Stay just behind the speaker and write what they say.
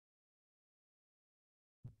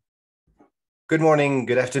Good morning,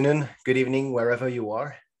 good afternoon, good evening, wherever you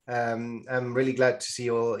are. I'm really glad to see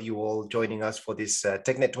you all joining us for this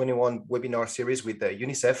TechNet 21 webinar series with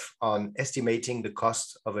UNICEF on estimating the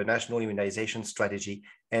cost of a National Immunization Strategy,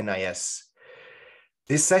 NIS.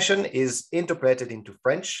 This session is interpreted into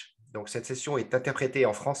French. Donc, cette session est interprétée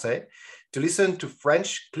en français. To listen to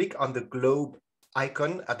French, click on the globe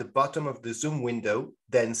icon at the bottom of the Zoom window,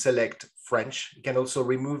 then select French. You can also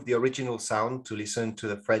remove the original sound to listen to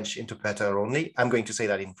the French interpreter only. I'm going to say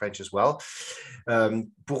that in French as well.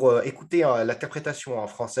 Pour écouter l'interprétation en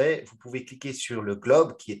français, vous pouvez cliquer sur le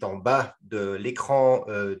globe qui est en bas de l'écran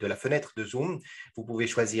de la fenêtre de Zoom. Vous pouvez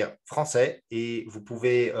choisir français et vous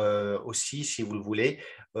pouvez aussi, si vous le voulez,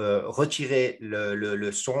 retirer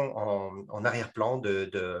le son en arrière-plan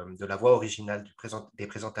de la voix originale des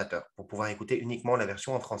présentateurs pour pouvoir écouter uniquement la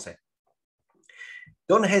version en français.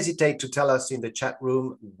 Don't hesitate to tell us in the chat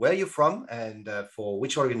room where you're from and for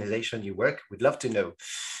which organization you work. We'd love to know.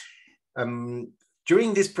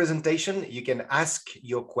 During this presentation, you can ask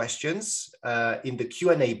your questions in the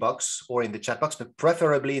Q&A box or in the chat box, but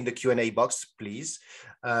preferably in the Q&A box, please.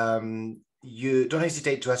 You don't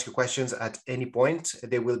hesitate to ask your questions at any point.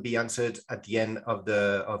 They will be answered at the end of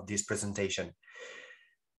this presentation.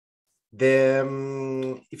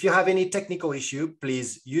 If you have any technical issue,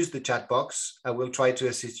 please use the chat box. I will try to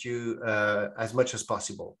assist you as much as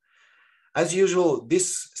possible. As usual,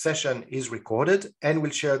 this session is recorded and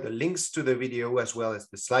we'll share the links to the video as well as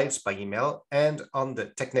the slides by email and on the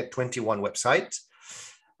TechNet 21 website.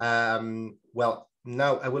 Well,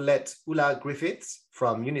 now I will let Ulla Griffiths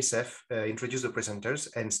from UNICEF introduce the presenters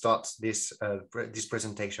and start this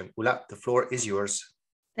presentation. Ulla, the floor is yours.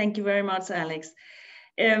 Thank you very much, Alex.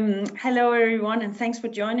 Hello, everyone, and thanks for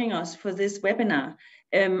joining us for this webinar.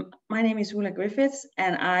 My name is Ulla Griffiths,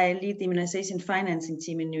 and I lead the immunization financing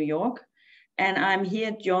team in New York. And I'm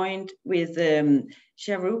here joined with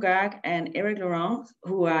Charu Garg and Laurent,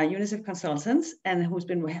 who are UNICEF consultants and who's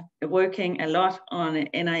been working a lot on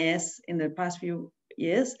NIS in the past few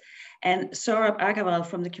years. And Saurabh Agarwal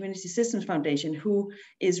from the Community Systems Foundation, who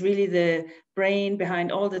is really the brain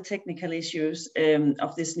behind all the technical issues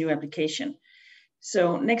of this new application.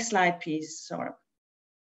 So next slide, please, Saurabh.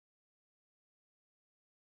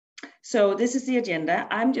 So this is the agenda.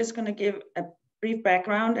 I'm just going to give a brief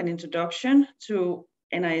background and introduction to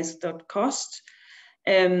NIS.COST.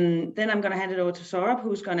 Then I'm going to hand it over to Saurabh,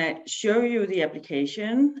 who's going to show you the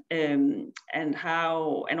application and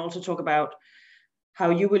also talk about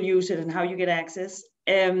how you will use it and how you get access.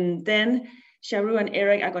 Then Charu and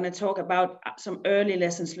Eric are going to talk about some early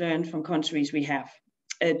lessons learned from countries we have.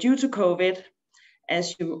 Due to COVID,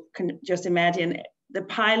 as you can just imagine, the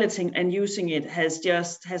piloting and using it has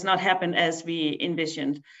not happened as we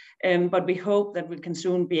envisioned. But we hope that we can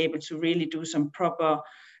soon be able to really do some proper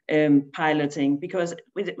piloting, because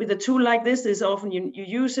with a tool like this, there's often you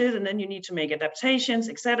use it and then you need to make adaptations,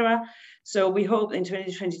 etc. So we hope in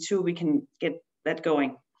 2022 we can get that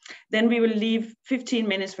going. Then we will leave 15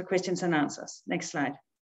 minutes for questions and answers. Next slide.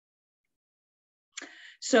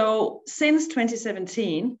 So since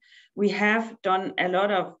 2017, we have done a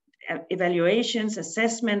lot of evaluations,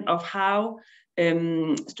 assessment of how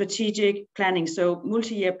strategic planning, so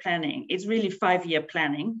multi-year planning, it's really 5-year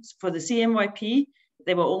planning. For the CMYP,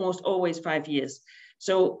 they were almost always 5 years.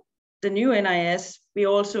 So the new NIS, we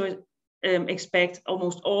also expect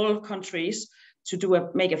almost all countries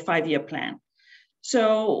to make a 5-year plan.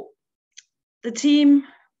 So the team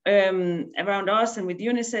around us and with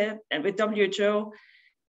UNICEF and with WHO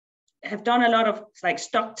have done a lot of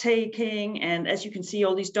stock taking, and as you can see,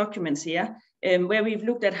 all these documents here, where we've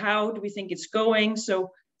looked at how do we think it's going. So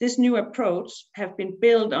this new approach have been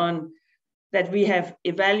built on that we have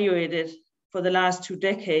evaluated for the last 2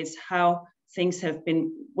 decades how things have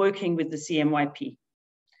been working with the CMYP.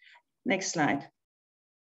 Next slide.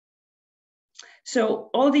 So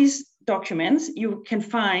all these documents you can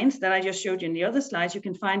find that I just showed you in the other slides, you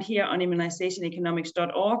can find here on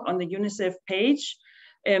immunizationeconomics.org on the UNICEF page.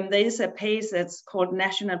 There is a page that's called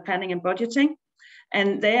National Planning and Budgeting.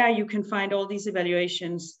 And there you can find all these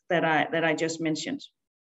evaluations that I just mentioned.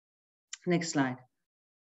 Next slide.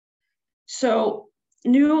 So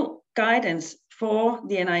new guidance for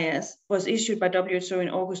the NIS was issued by WHO in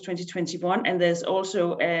August 2021. And there's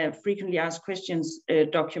also a frequently asked questions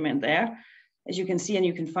document there, as you can see, and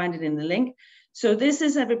you can find it in the link. So this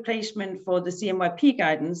is a replacement for the CMYP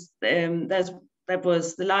guidance. That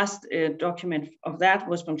was the last document of that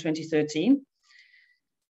was from 2013.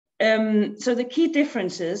 So the key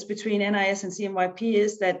differences between NIS and CMYP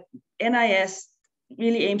is that NIS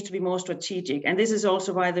really aims to be more strategic. And this is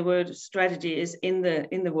also why the word strategy is in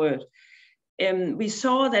the word. We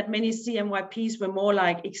saw that many CMYPs were more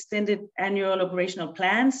like extended annual operational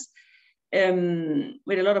plans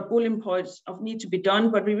with a lot of bullet points of need to be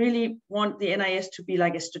done, but we really want the NIS to be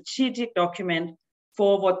like a strategic document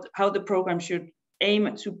for how the program should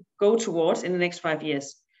aim to go towards in the next 5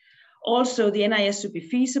 years. Also, the NIS should be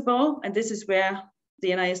feasible, and this is where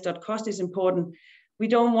the NIS.COST is important. We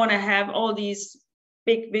don't want to have all these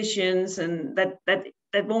big visions, and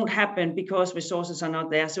that won't happen because resources are not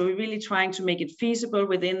there. So we're really trying to make it feasible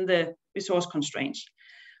within the resource constraints.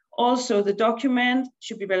 Also, the document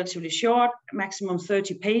should be relatively short, maximum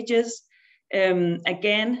 30 pages.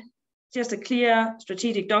 Again, just a clear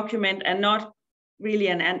strategic document and not really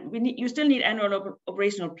you still need annual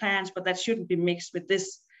operational plans, but that shouldn't be mixed with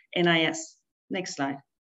this NIS. Next slide.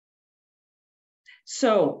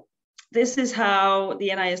 So this is how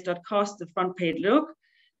the NIS.COST, the front page look,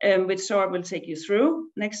 which Saurabh will take you through.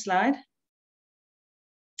 Next slide.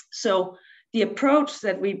 So the approach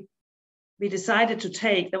that we decided to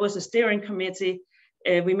take, there was a steering committee.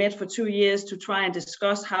 We met for 2 years to try and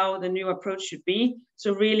discuss how the new approach should be.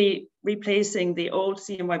 So really replacing the old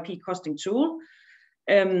CMYP costing tool.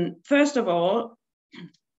 First of all,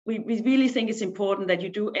 we really think it's important that you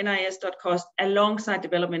do NIS.COST alongside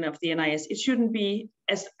development of the NIS. It shouldn't be,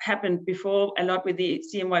 as happened before a lot with the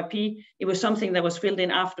CMYP, it was something that was filled in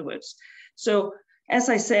afterwards. So as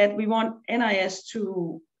I said, we want NIS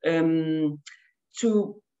to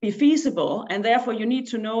be feasible, and therefore you need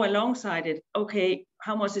to know alongside it, okay,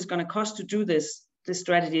 how much is going to cost to do this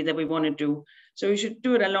strategy that we want to do. So you should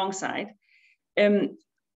do it alongside.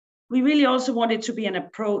 We really also want it to be an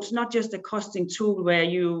approach, not just a costing tool where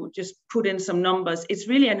you just put in some numbers. It's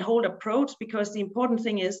really a whole approach, because the important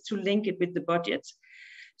thing is to link it with the budget.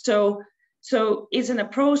 So it's an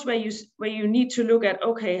approach where you need to look at,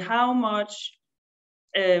 okay, how much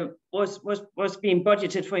was being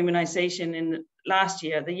budgeted for immunization in last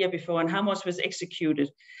year, the year before, and how much was executed.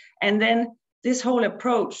 And then this whole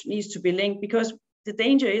approach needs to be linked, because the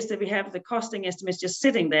danger is that we have the costing estimates just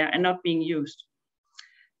sitting there and not being used.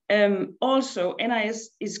 Also, NIS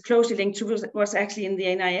is closely linked to what's actually in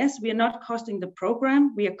the NIS. We are not costing the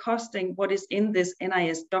program, we are costing what is in this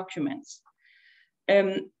NIS documents.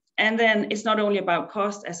 And then it's not only about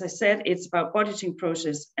cost, as I said, it's about budgeting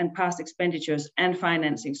process and past expenditures and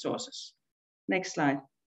financing sources. Next slide.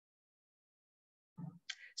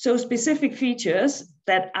 So specific features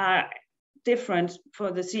that are different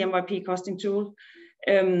for the CMYP costing tool.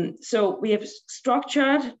 So we have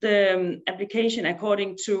structured the application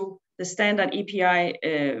according to the standard EPI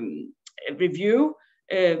review.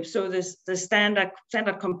 So the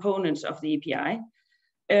standard components of the EPI.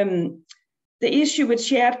 The issue with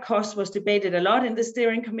shared cost was debated a lot in the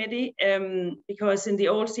steering committee, because in the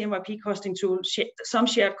old CMYP costing tool, some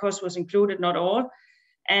shared cost was included, not all.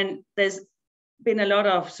 And there's been a lot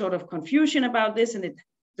of sort of confusion about this, and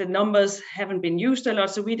the numbers haven't been used a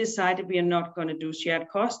lot. So we decided we are not going to do shared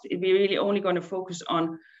cost. We're really only going to focus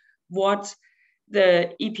on what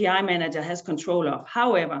the EPI manager has control of.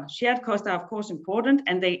 However, shared costs are of course important,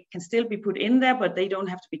 and they can still be put in there, but they don't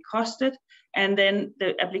have to be costed. And then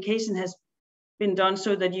the application has been done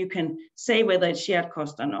so that you can say whether it's shared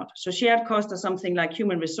cost or not. So shared costs are something like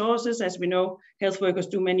human resources. As we know, health workers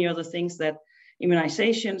do many other things that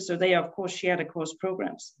immunization, so they are of course shared across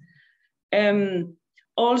programs.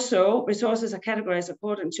 Also, resources are categorized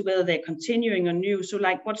according to whether they're continuing or new. So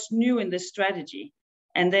like what's new in this strategy?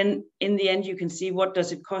 And then in the end, you can see what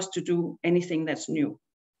does it cost to do anything that's new.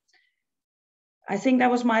 I think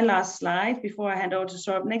that was my last slide before I hand over to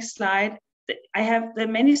Saurabh. Next slide. I have the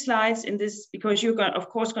many slides in this because you're of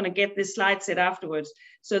course going to get this slide set afterwards.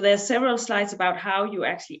 So there are several slides about how you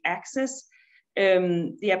actually access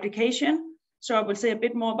the application. So I will say a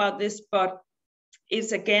bit more about this, but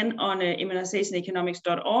it's again on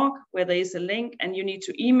immunizationeconomics.org, where there is a link, and you need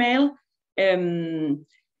to email, send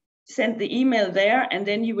the email there, and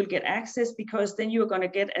then you will get access, because then you're going to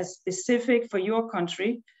get a specific for your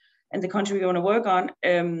country and the country you want to work on,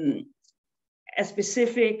 a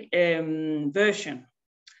specific version.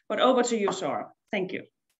 But over to you, Saurabh. Thank you.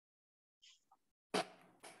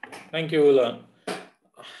 Thank you, Ulla.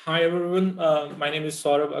 Hi, everyone. My name is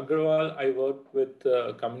Saurabh Agarwal. I work with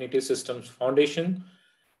Community Systems Foundation.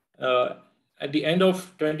 At the end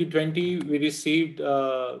of 2020, we received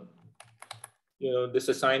this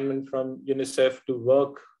assignment from UNICEF to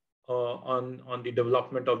work on the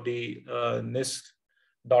development of the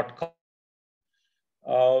NIS.COST.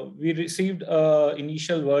 We received an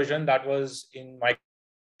initial version that was in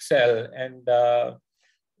Excel, and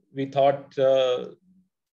we thought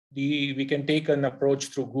we can take an approach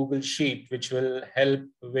through Google Sheet, which will help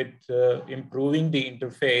with improving the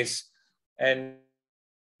interface and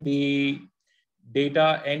the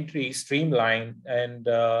data entry streamlined and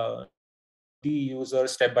the user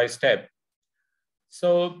step by step.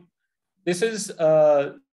 So this is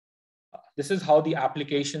how the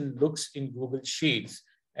application looks in Google Sheets.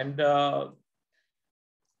 And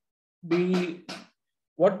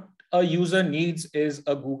what a user needs is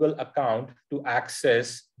a Google account to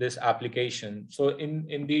access this application. So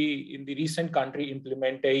in the recent country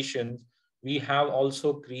implementations, we have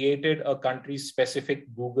also created a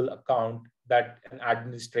country-specific Google account that an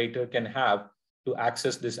administrator can have to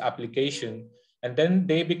access this application. And then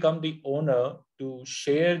they become the owner to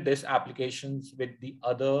share these applications with the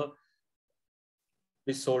other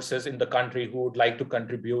resources in the country who would like to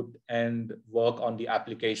contribute and work on the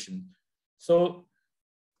application. So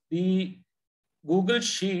the Google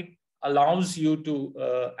Sheet allows you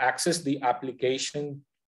to access the application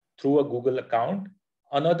through a Google account.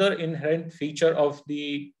 Another inherent feature of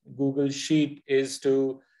the Google Sheet is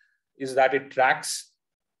that it tracks,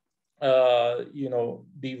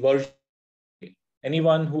 the version.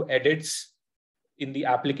 Anyone who edits in the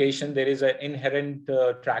application, there is an inherent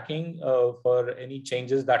tracking for any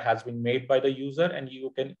changes that has been made by the user, and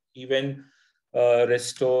you can even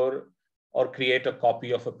restore or create a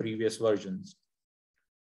copy of a previous versions.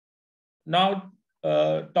 Now,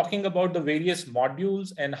 talking about the various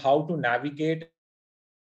modules and how to navigate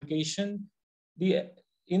application.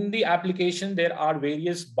 In the application, there are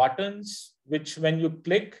various buttons, which when you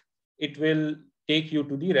click, it will take you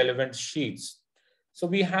to the relevant sheets. So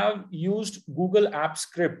we have used Google App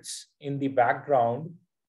Scripts in the background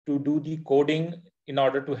to do the coding in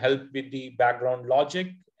order to help with the background logic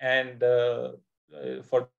and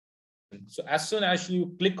so as soon as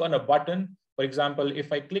you click on a button, for example,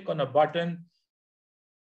 if I click on a button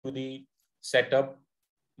to the setup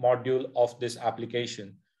module of this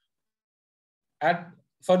application.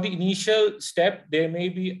 For the initial step, there may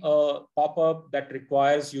be a pop-up that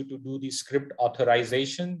requires you to do the script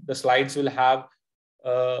authorization. The slides will have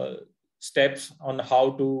steps on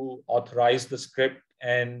how to authorize the script.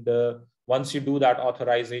 And once you do that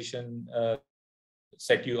authorization,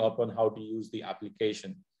 set you up on how to use the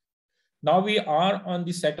application. Now we are on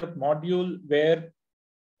the setup module where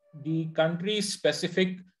the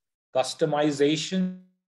country-specific customization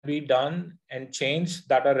be done and changed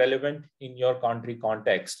that are relevant in your country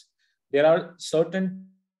context. There are certain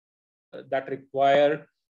that require,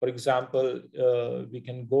 for example, we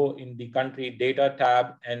can go in the country data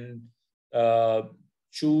tab and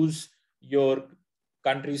choose your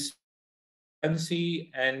country's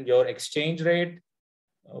currency and your exchange rate.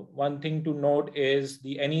 One thing to note is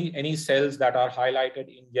any cells that are highlighted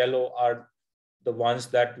in yellow are the ones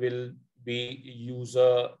that will be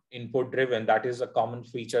user input driven. That is a common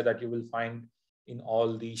feature that you will find in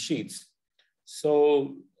all the sheets.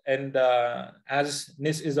 So, and as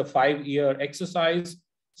NIS is a 5-year exercise,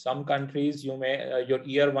 some countries you may, your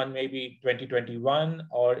year one may be 2021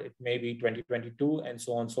 or it may be 2022 and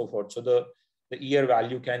so on and so forth. So the year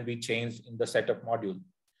value can be changed in the setup module.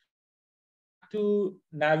 To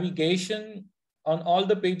navigation, on all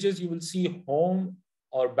the pages, you will see home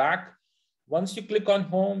or back. Once you click on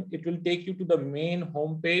home, it will take you to the main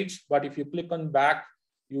home page. But if you click on back,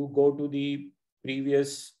 you go to the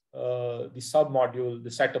previous, the sub module, the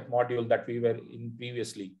setup module that we were in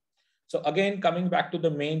previously. So again, coming back to the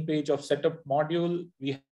main page of setup module,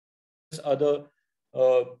 we have other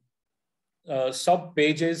sub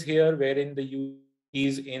pages here wherein the user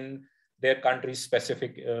is in their country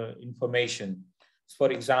specific information.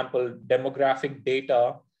 For example, demographic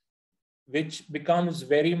data, which becomes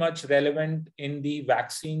very much relevant in the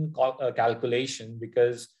vaccine calculation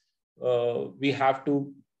because we have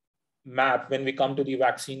to map, when we come to the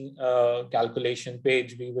vaccine calculation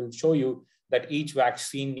page, we will show you that each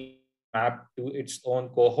vaccine mapped to its own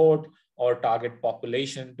cohort or target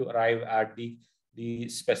population to arrive at the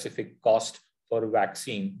specific cost for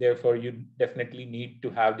vaccine. Therefore, you definitely need to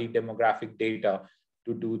have the demographic data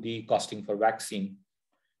to do the costing for vaccine.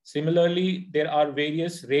 Similarly, there are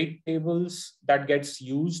various rate tables that gets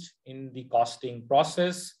used in the costing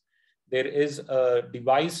process. There is a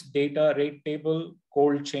device data rate table,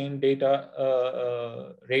 cold chain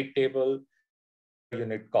data rate table,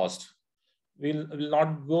 unit cost. We'll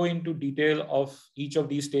not go into detail of each of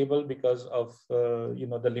these tables because of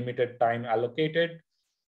the limited time allocated.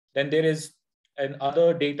 Then there is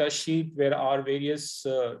another data sheet where are various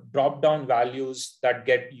drop-down values that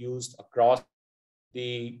get used across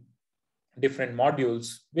the different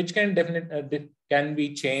modules, which can definitely can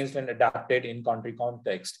be changed and adapted in country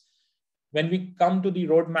context. When we come to the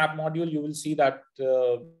roadmap module, you will see that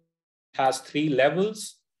it has 3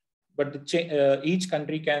 levels, but each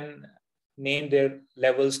country can name their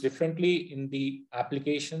levels differently. In the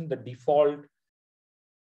application, the default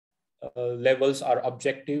levels are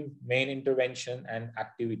objective, main intervention, and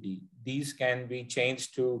activity. These can be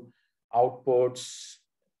changed to outputs,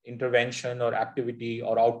 intervention or activity,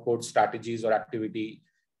 or output strategies or activity,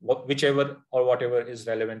 whichever or whatever is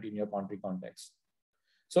relevant in your country context.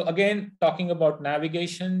 So again, talking about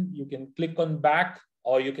navigation, you can click on back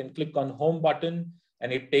or you can click on home button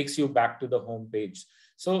and it takes you back to the home page.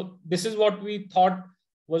 So this is what we thought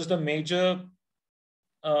was the major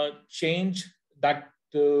change that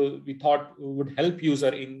we thought would help user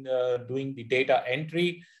in doing the data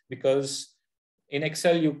entry, because in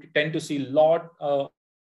Excel, you tend to see a lot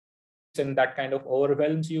and that kind of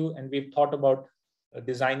overwhelms you. And we've thought about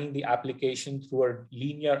designing the application through a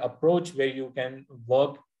linear approach where you can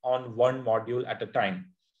work on one module at a time.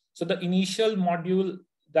 So the initial module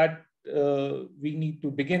that we need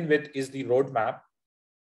to begin with is the roadmap.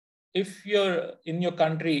 If you're in your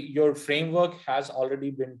country, your framework has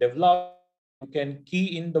already been developed, you can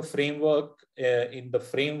key in the framework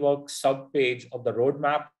subpage of the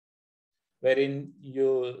roadmap, wherein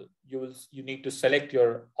you need to select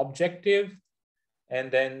your objective,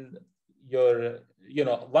 and then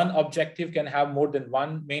one objective can have more than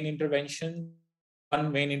one main intervention.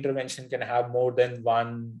 One main intervention can have more than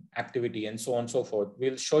one activity, and so on and so forth.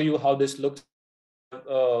 We'll show you how this looks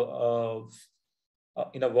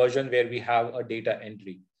in a version where we have a data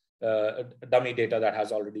entry, dummy data that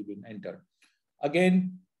has already been entered.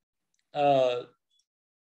 Again, the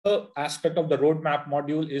aspect of the roadmap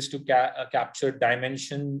module is to capture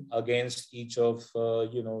dimension against each of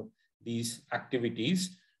these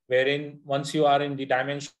activities, wherein once you are in the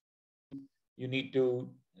dimension, you need to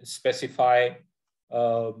specify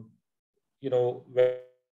what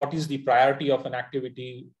is the priority of an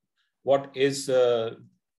activity, what is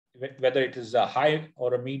whether it is a high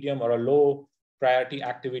or a medium or a low priority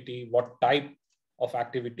activity, what type of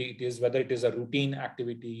activity it is, whether it is a routine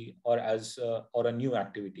activity or a new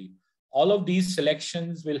activity. All of these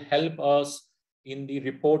selections will help us in the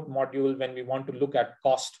report module when we want to look at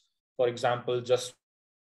cost. For example, just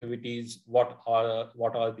activities, what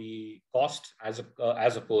are the costs as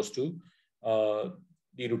opposed to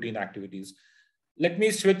the routine activities. Let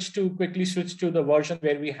me quickly switch to the version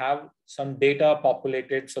where we have some data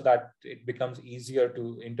populated so that it becomes easier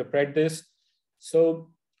to interpret this.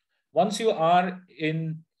 So once you are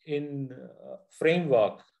in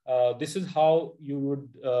framework, this is how you would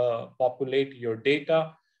populate your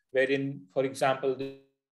data, wherein, for example, the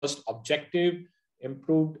first objective,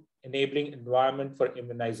 improved enabling environment for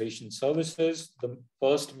immunization services. The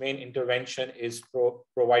first main intervention is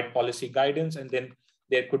provide policy guidance, and then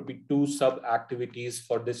there could be 2 sub-activities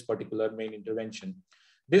for this particular main intervention.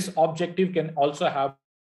 This objective can also have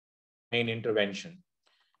main intervention.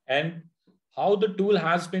 And how the tool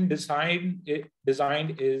has been designed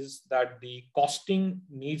is that the costing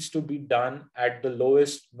needs to be done at the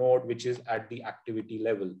lowest node, which is at the activity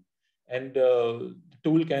level. And the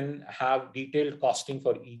tool can have detailed costing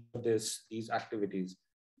for each of these activities.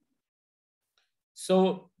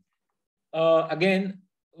 So again,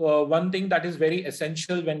 one thing that is very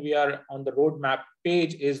essential when we are on the roadmap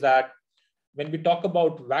page is that when we talk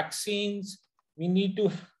about vaccines, we need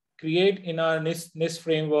to create in our NIS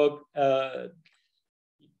framework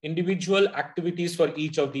individual activities for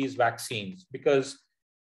each of these vaccines, because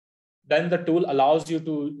then the tool allows you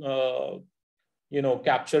to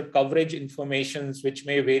capture coverage informations which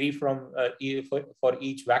may vary from for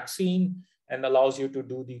each vaccine, and allows you to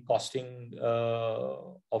do the costing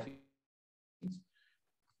of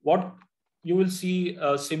what you will see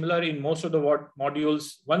similar in most of the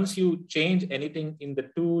modules. Once you change anything in the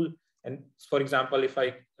tool, and for example, if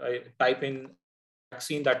I type in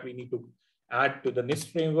vaccine that we need to add to the NIS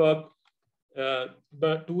framework,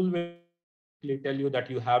 the tool will tell you that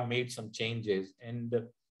you have made some changes. And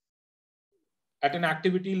at an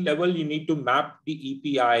activity level, you need to map the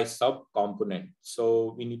EPI sub-component.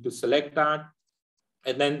 So we need to select that.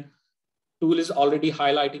 And then tool is already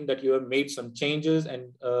highlighting that you have made some changes,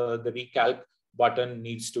 and the recalc button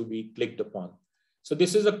needs to be clicked upon. So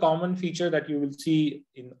this is a common feature that you will see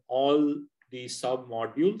in all the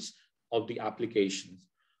sub-modules of the applications.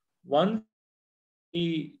 Once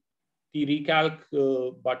the recalc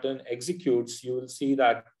button executes, you will see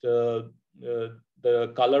that the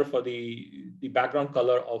color for the background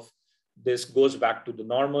color of this goes back to the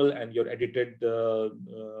normal, and your edited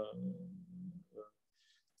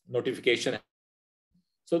notification.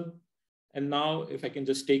 So, and now if I can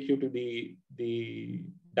just take you to the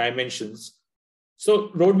dimensions. So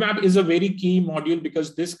roadmap is a very key module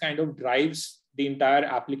because this kind of drives the entire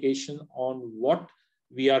application on what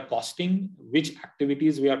we are costing, which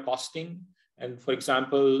activities we are costing. And for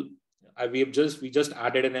example, we just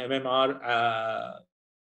added an MMR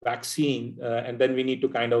vaccine, and then we need to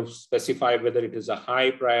kind of specify whether it is a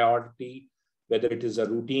high priority, whether it is a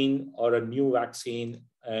routine or a new vaccine,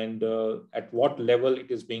 and at what level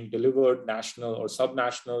it is being delivered, national or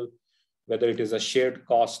subnational, whether it is a shared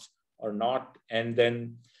cost or not. And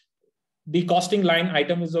then the costing line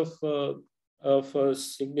item is of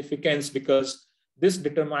significance because this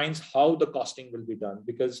determines how the costing will be done,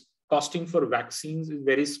 because costing for vaccines is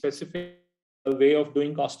very specific way of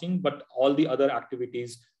doing costing, but all the other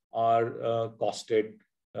activities are costed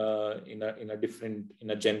in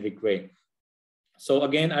a generic way. So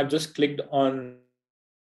again, I've just clicked on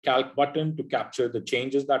calc button to capture the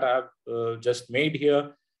changes that I've just made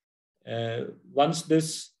here. Once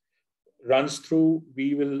this runs through,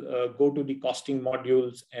 we will go to the costing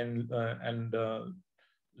modules and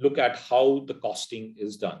look at how the costing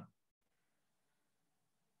is done.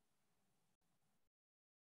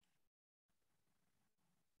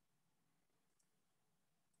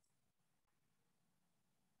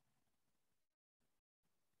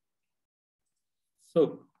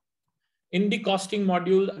 So in the costing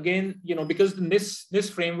module, again, because the NIS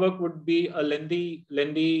framework would be a lengthy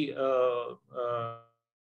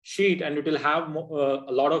sheet, and it will have a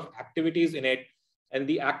lot of activities in it. And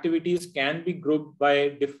the activities can be grouped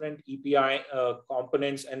by different EPI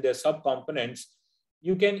components and their subcomponents.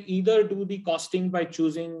 You can either do the costing by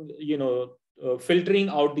choosing, filtering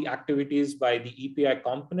out the activities by the EPI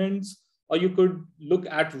components, or you could look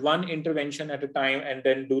at one intervention at a time and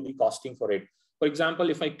then do the costing for it. For example,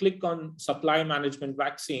 if I click on supply management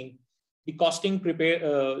vaccine, the costing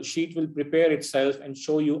sheet will prepare itself and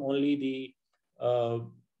show you only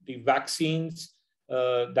the vaccines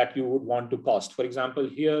that you would want to cost. For example,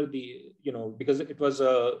 here, because it was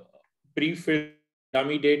a pre-filled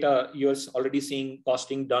dummy data, you're already seeing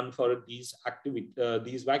costing done for these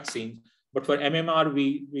vaccines. But for MMR,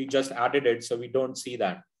 we just added it, so we don't see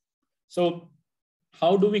that. So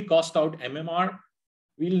how do we cost out MMR?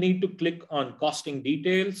 We'll need to click on costing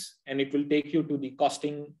details, and it will take you to the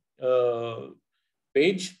costing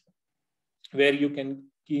page where you can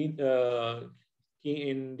key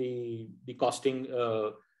in the costing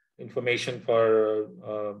information for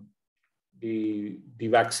the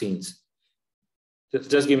vaccines.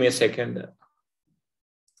 Just give me a second.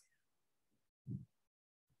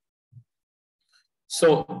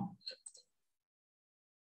 So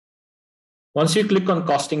once you click on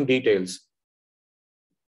costing details,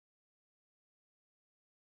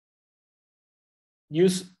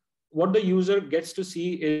 what the user gets to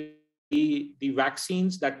see is the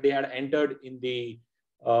vaccines that they had entered in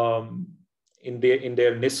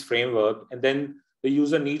their NIS framework, and then the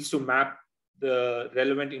user needs to map the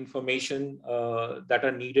relevant information that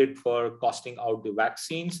are needed for costing out the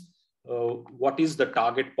vaccines. What is the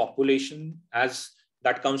target population, as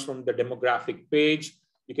that comes from the demographic page.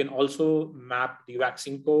 You can also map the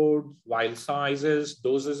vaccine codes, vial sizes,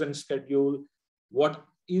 doses and schedule. What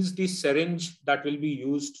is the syringe that will be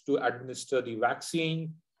used to administer the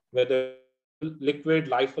vaccine, whether liquid,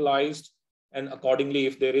 lyophilized, and accordingly,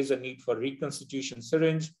 if there is a need for reconstitution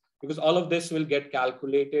syringe, because all of this will get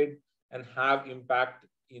calculated and have impact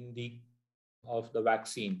in the of the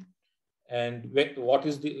vaccine. And what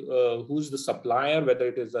is who's the supplier, whether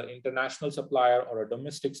it is an international supplier or a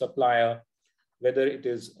domestic supplier, whether it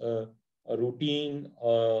is a routine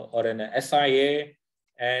or an SIA,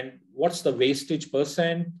 and what's the wastage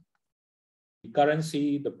percent, the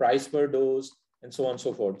currency, the price per dose, and so on and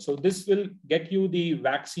so forth. So this will get you the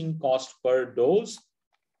vaccine cost per dose.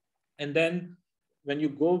 And then when you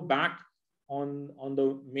go back on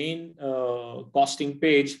the main costing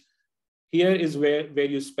page, here is where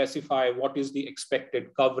you specify what is the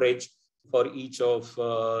expected coverage for each of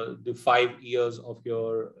the 5 years of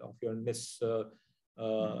your NIS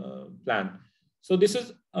plan. So this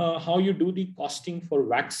is how you do the costing for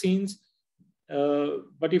vaccines.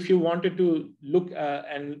 But if you wanted to look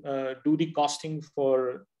and do the costing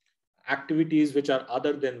for activities which are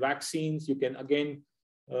other than vaccines, you can again,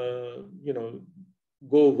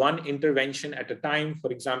 go one intervention at a time.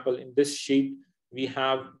 For example, in this sheet, we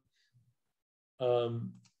have,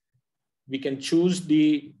 we can choose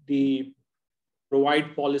the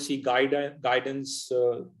provide policy guidance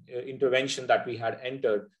intervention that we had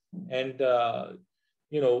entered. And,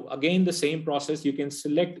 again, the same process, you can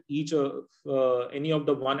select each of any of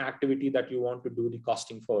the one activity that you want to do the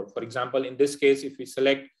costing for. For example, in this case, if we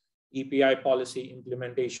select EPI policy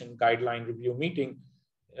implementation guideline review meeting,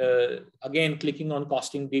 again, clicking on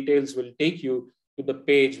costing details will take you to the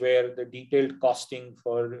page where the detailed costing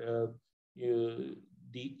for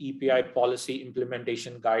the EPI policy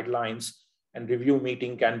implementation guidelines and review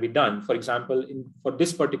meeting can be done. For example, for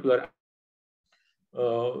this particular,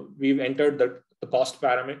 we've entered the cost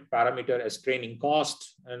parameter as training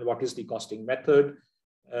cost, and what is the costing method,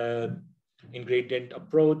 ingredient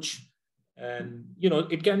approach, and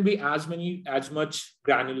it can be as much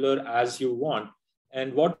granular as you want.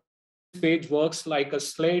 And what page works like a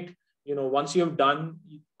slate. Once you have done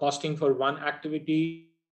costing for one activity,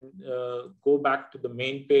 go back to the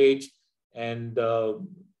main page and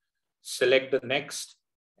select the next,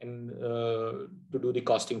 and to do the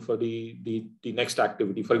costing for the next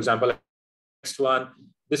activity. For example,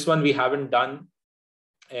 this one we haven't done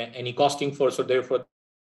any costing for, so therefore the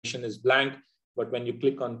information is blank. But when you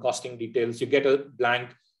click on costing details, you get a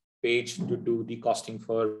blank page to do the costing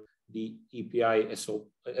for the EPI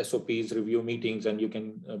SOPs, review meetings, and you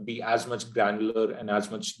can be as much granular and as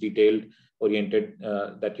much detailed oriented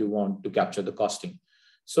that you want to capture the costing.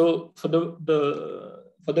 So for the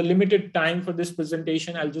limited time for this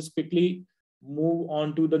presentation, I'll just quickly move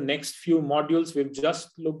on to the next few modules. We've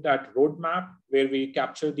just looked at roadmap, where we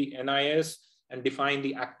capture the NIS and define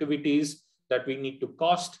the activities that we need to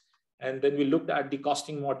cost. And then we looked at the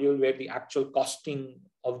costing module, where the actual costing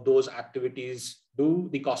of those activities do.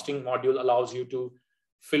 The costing module allows you to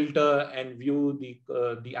filter and view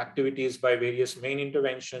the activities by various main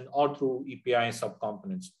intervention or through EPI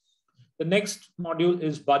subcomponents. The next module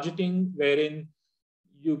is budgeting, wherein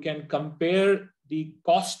you can compare the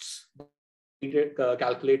costs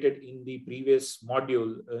calculated in the previous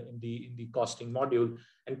module, in the costing module,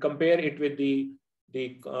 and compare it with the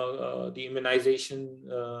immunization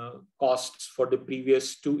costs for the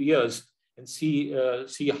previous 2 years, and see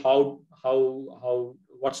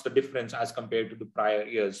what's the difference as compared to the prior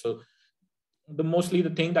years. So mostly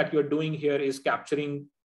the thing that you're doing here is capturing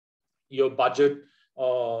your budget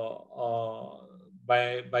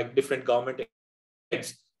by different government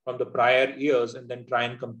from the prior years, and then try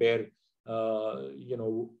and compare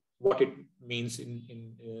what it means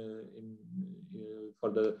for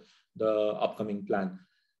the upcoming plan.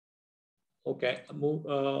 Okay,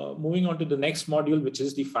 moving on to the next module, which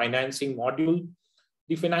is the financing module.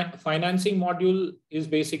 The financing module is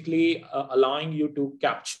basically allowing you to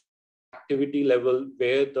capture activity level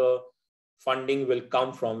where the funding will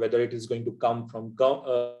come from, whether it is going to come from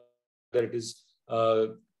whether it is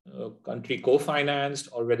country co-financed,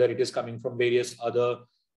 or whether it is coming from various other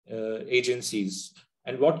agencies.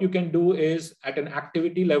 And what you can do is, at an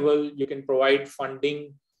activity level, you can provide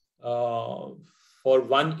funding for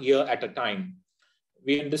 1 year at a time.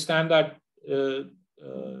 We understand that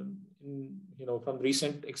from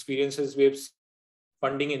recent experiences, we have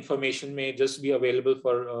funding information may just be available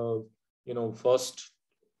for first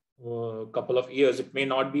couple of years. It may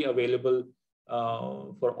not be available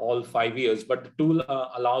for all 5 years, but the tool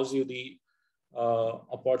allows you the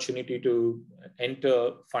opportunity to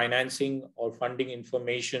enter financing or funding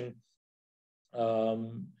information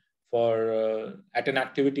for at an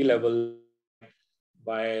activity level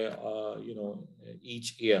by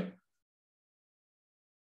each year.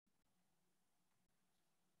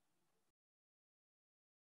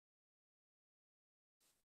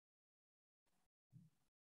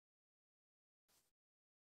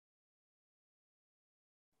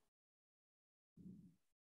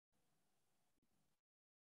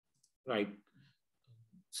 Right.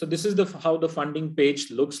 So this is how the funding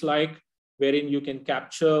page looks like, wherein you can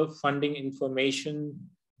capture funding information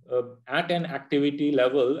at an activity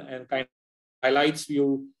level, and kind of highlights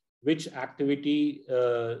you which activity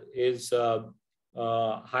is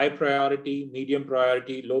high priority, medium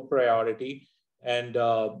priority, low priority, and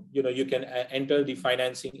you can enter the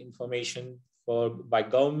financing information by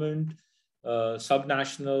government,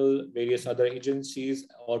 subnational, various other agencies,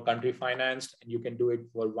 or country financed, and you can do it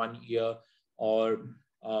for 1 year or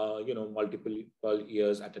multiple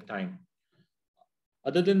years at a time.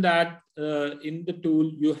 Other than that, in the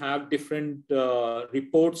tool, you have different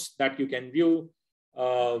reports that you can view.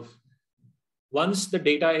 Once the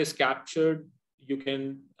data is captured, you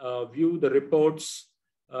can view the reports.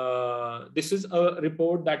 This is a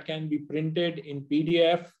report that can be printed in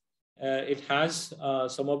PDF. It has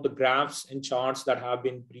some of the graphs and charts that have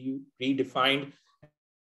been predefined,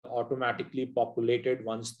 automatically populated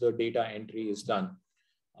once the data entry is done.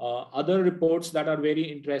 Other reports that are very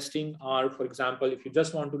interesting are, for example, if you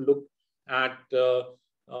just want to look at the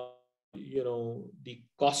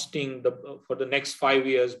costing for the next 5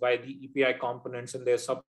 years by the EPI components and their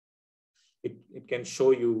sub, it can show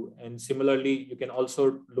you. And similarly, you can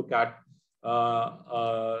also look at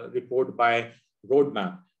a report by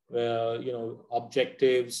roadmap, where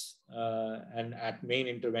objectives and at main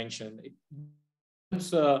intervention.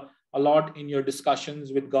 a lot in your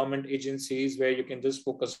discussions with government agencies, where you can just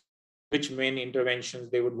focus which main interventions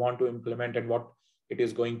they would want to implement and what it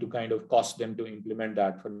is going to kind of cost them to implement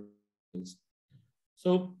that for.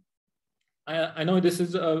 So I know this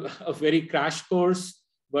is a very crash course,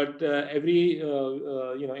 but in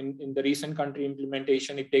the recent country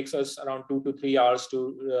implementation, it takes us around 2 to 3 hours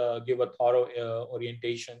to give a thorough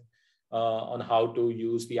orientation on how to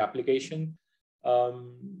use the application.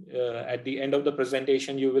 At the end of the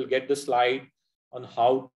presentation, you will get the slide on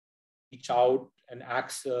how to reach out and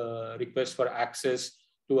request for access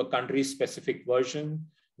to a country-specific version,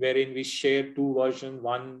 wherein we share 2 versions,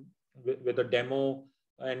 one with a demo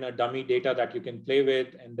and a dummy data that you can play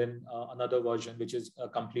with, and then another version, which is a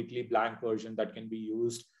completely blank version that can be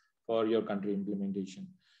used for your country implementation.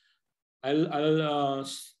 I'll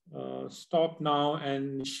stop now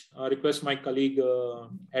and request my colleague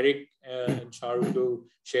Eric and Charu to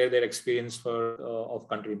share their experience of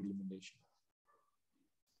country implementation.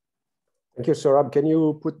 Thank you, Saurabh. Can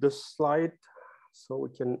you put the slide so we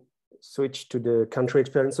can switch to the country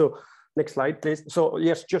experience? So next slide, please. So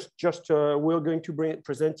yes, we're going to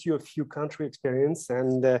present you a few country experience,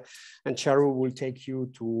 and Charu will take you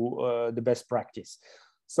to the best practice.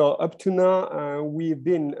 So up to now, we've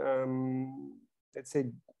been, let's say,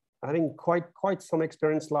 having quite some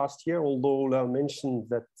experience last year, although Ulla mentioned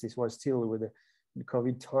that this was still with the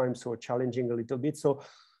COVID time, so challenging a little bit. So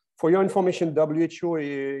for your information, WHO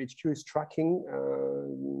HQ is tracking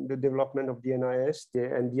the development of the NIS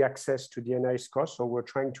and the access to the NIS.COST. So we're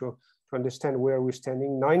trying to understand where we're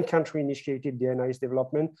standing. 9 countries initiated the NIS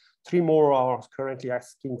development. 3 more are currently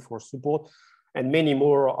asking for support, and many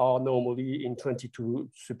more are normally in 22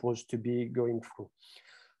 supposed to be going through.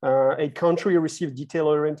 8 countries received detailed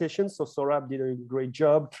orientation, so Saurabh did a great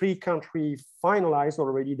job. 3 countries finalized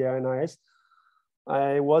already their NIS.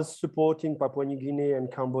 I was supporting Papua New Guinea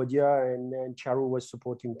and Cambodia, and Charu was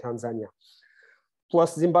supporting Tanzania.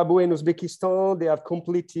 Plus Zimbabwe and Uzbekistan, they have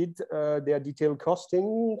completed their detailed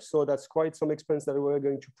costing. So that's quite some expense that we're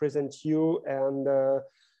going to present you. And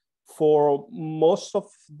for most of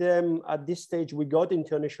them at this stage, we got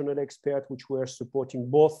international experts which were supporting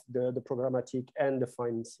both the programmatic and the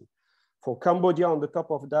financing. For Cambodia, on the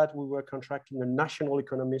top of that, we were contracting a national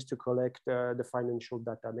economist to collect the financial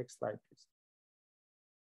data. Next slide, please.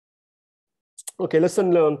 Okay,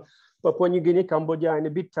 lesson learned. Papua New Guinea, Cambodia, and a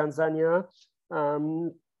bit Tanzania.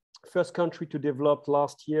 First country to develop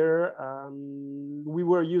last year. We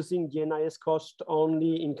were using the NIS.COST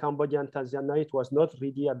only in Cambodia and Tanzania. It was not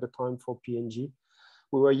ready at the time for PNG.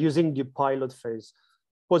 We were using the pilot phase.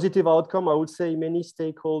 Positive outcome, I would say many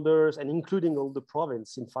stakeholders, and including all the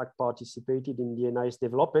province, in fact, participated in the NIS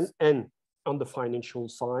development and on the financial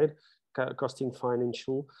side, costing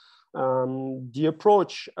financial. The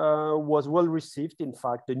approach was well received. In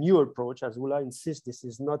fact, the new approach, as Ulla insists, this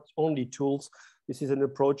is not only tools, this is an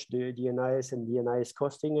approach, the NIS and the NIS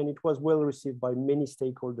costing, and it was well received by many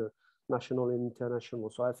stakeholders, national and international.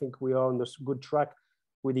 So I think we are on this good track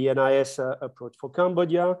with the NIS approach. For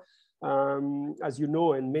Cambodia, as you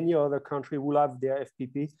know, and many other countries will have their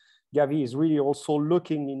FPP, Gavi is really also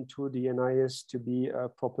looking into the NIS to be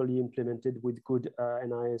properly implemented with good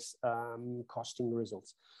NIS costing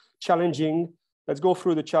results. Challenging, let's go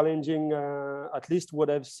through the challenging, at least what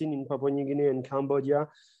I've seen in Papua New Guinea and Cambodia,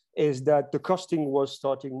 is that the costing was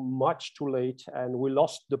starting much too late, and we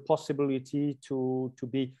lost the possibility to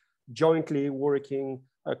be jointly working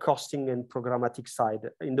costing and programmatic side.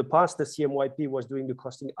 In the past, the CMYP was doing the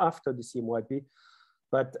costing after the CMYP,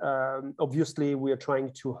 but obviously we are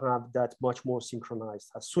trying to have that much more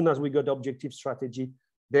synchronized. As soon as we got objective strategy,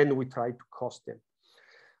 then we try to cost them.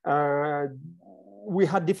 We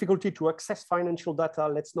had difficulty to access financial data.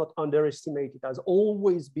 Let's not underestimate it. Has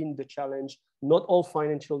always been the challenge. Not all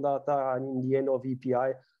financial data are in the end of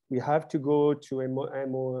EPI. We have to go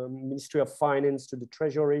to Ministry of Finance, to the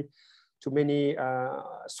Treasury, to many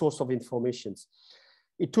source of information.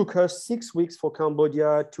 It took us 6 weeks for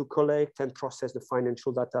Cambodia to collect and process the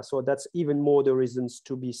financial data. So that's even more the reasons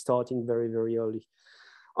to be starting very, very early.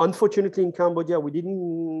 Unfortunately, in Cambodia,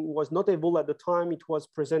 was not able at the time it was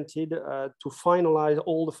presented to finalize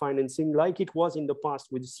all the financing like it was in the past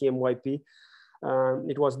with CMYP.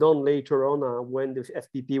 It was done later on when the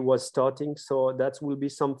FPP was starting. So that will be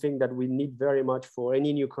something that we need very much for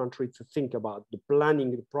any new country to think about, the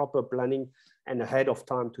planning, the proper planning, and ahead of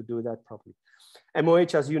time to do that properly.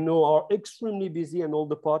 MOH, as you know, are extremely busy, and all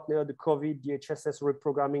the partners, the COVID, the HSS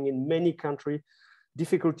reprogramming in many countries,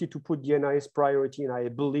 difficulty to put the NIS priority. And I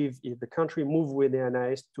believe if the country move with the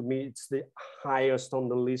NIS, to me, it's the highest on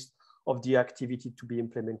the list of the activity to be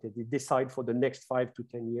implemented. They decide for the next 5 to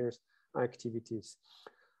 10 years activities.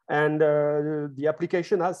 And the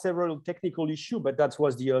application has several technical issues, but that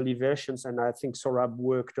was the early versions. And I think Saurabh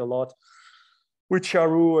worked a lot with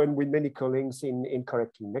Charu and with many colleagues in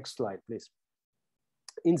correcting. Next slide, please.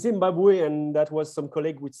 In Zimbabwe, and that was some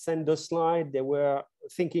colleague which sent the slide, they were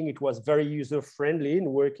thinking it was very user-friendly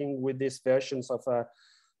in working with these versions of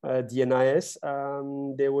the NIS.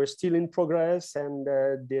 They were still in progress, and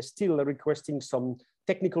they're still requesting some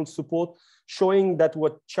technical support, showing that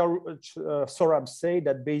what Saurabh said,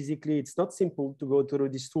 that basically it's not simple to go through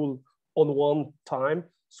this tool on one time.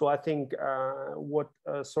 So I think what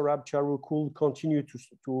Saurabh, Charu could continue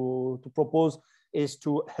to propose is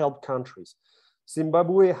to help countries.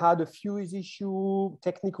 Zimbabwe had a few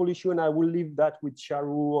technical issue, and I will leave that with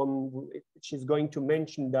Charu on, she's going to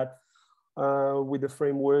mention that with the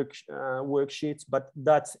framework worksheets, but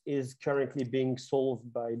that is currently being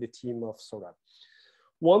solved by the team of Saurabh.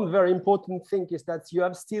 One very important thing is that you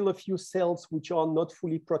have still a few cells which are not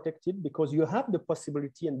fully protected, because you have the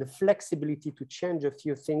possibility and the flexibility to change a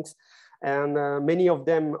few things. And many of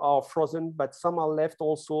them are frozen, but some are left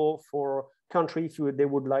also for country if they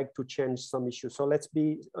would like to change some issues. So let's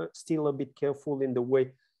be still a bit careful in the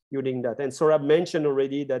way you're doing that. And Saurabh mentioned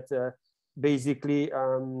already that basically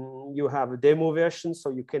you have a demo version,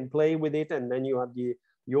 so you can play with it, and then you have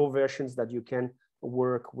your versions that you can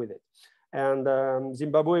work with it. And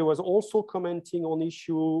Zimbabwe was also commenting on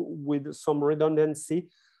issue with some redundancy.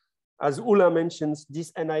 As Ulla mentions,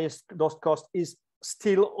 this NIS.COST is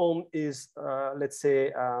still on its, let's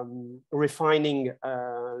say, refining,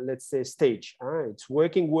 let's say, stage. It's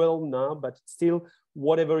working well now, but still,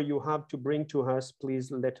 whatever you have to bring to us,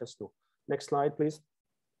 please let us know. Next slide, please.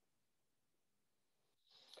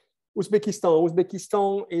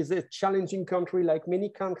 Uzbekistan is a challenging country, like many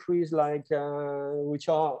countries, like which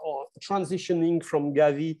are transitioning from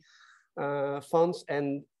Gavi funds,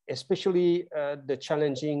 and especially the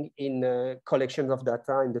challenging in collections of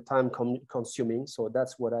data and the time consuming. So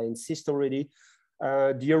that's what I insist already.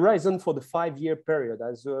 The horizon for the 5-year period,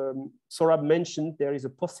 as Saurabh mentioned, there is a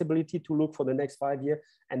possibility to look for the next 5 years,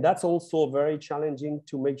 and that's also very challenging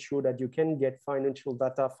to make sure that you can get financial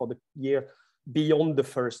data for the year beyond the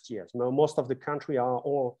first years. Now, most of the country are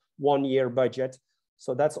all 1-year budget.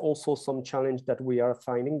 So that's also some challenge that we are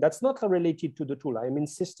finding. That's not related to the tool. I'm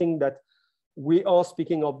insisting that we are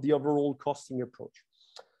speaking of the overall costing approach.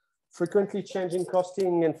 Frequently changing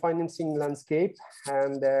costing and financing landscape.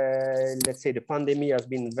 And let's say the pandemic has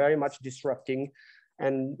been very much disrupting.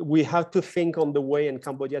 And we have to think on the way, and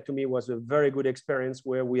Cambodia to me was a very good experience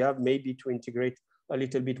where we have maybe to integrate a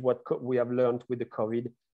little bit what we have learned with the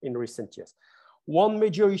COVID in recent years. One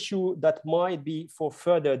major issue that might be for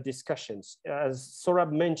further discussions, as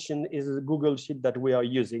Saurabh mentioned, is the Google Sheet that we are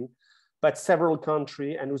using, but several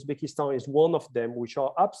countries, and Uzbekistan is one of them, which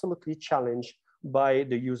are absolutely challenged by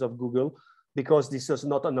the use of Google, because this is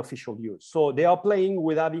not an official use. So they are playing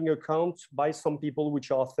with having accounts by some people which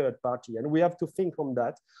are third party, and we have to think on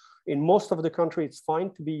that. In most of the country, it's fine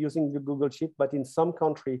to be using the Google Sheet, but in some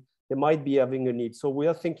country, they might be having a need. So we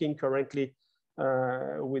are thinking currently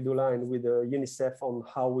with Ulla and with UNICEF on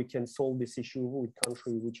how we can solve this issue with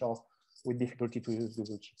countries which are with difficulty to use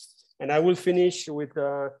Google Sheets. And I will finish with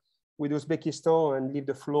Uzbekistan and leave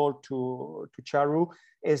the floor to Charu,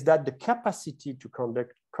 is that the capacity to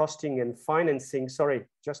conduct costing and financing, sorry,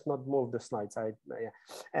 just not move the slides.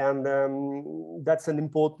 And that's an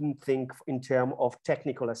important thing in terms of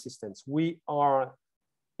technical assistance. We are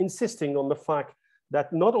insisting on the fact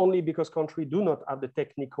that not only because countries do not have the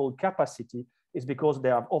technical capacity, is because they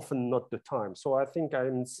have often not the time. So I think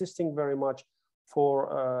I'm insisting very much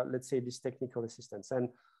for, let's say, this technical assistance. And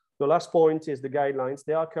the last point is the guidelines.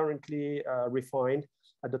 They are currently refined.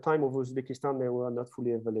 At the time of Uzbekistan, they were not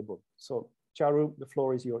fully available. So Charu, the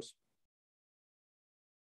floor is yours.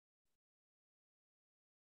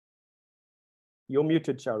 You're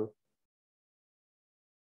muted, Charu.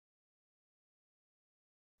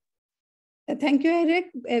 Thank you,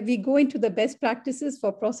 Eric. We go into the best practices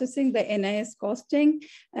for processing the NIS costing.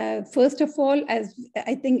 First of all, as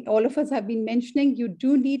I think all of us have been mentioning, you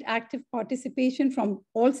do need active participation from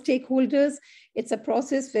all stakeholders. It's a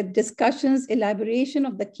process with discussions, elaboration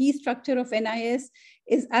of the key structure of NIS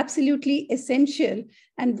is absolutely essential.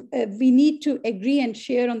 And we need to agree and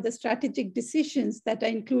share on the strategic decisions that are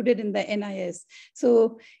included in the NIS.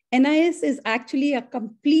 So NIS is actually a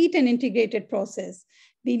complete and integrated process.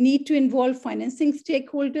 We need to involve financing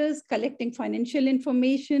stakeholders, collecting financial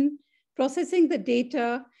information, processing the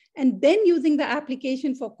data, and then using the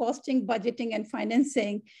application for costing, budgeting, and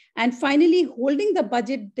financing. And finally, holding the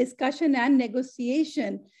budget discussion and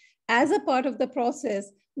negotiation as a part of the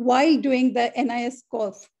process while doing the NIS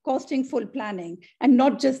costing full planning, and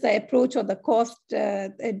not just the approach or the cost,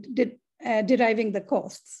 deriving the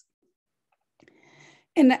costs.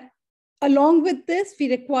 And along with this, we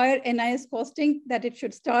require NIS costing that it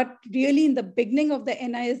should start really in the beginning of the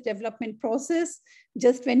NIS development process,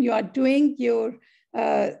 just when you are doing your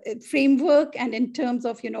framework, and in terms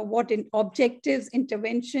of what objectives,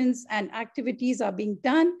 interventions, and activities are being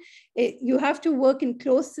done. You have to work in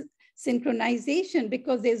close synchronization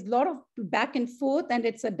because there's a lot of back and forth, and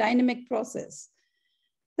it's a dynamic process.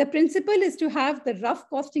 The principle is to have the rough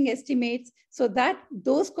costing estimates so that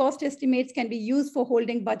those cost estimates can be used for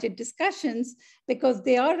holding budget discussions, because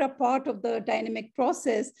they are a part of the dynamic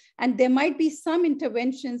process. And there might be some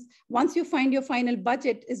interventions once you find your final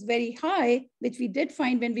budget is very high, which we did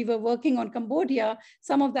find when we were working on Cambodia.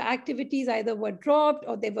 Some of the activities either were dropped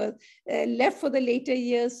or they were left for the later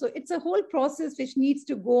years. So it's a whole process which needs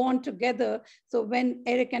to go on together. So when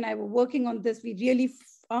Eric and I were working on this, we really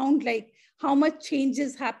found like how much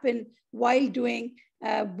changes happen while doing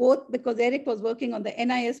both, because Eric was working on the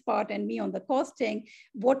NIS part and me on the costing,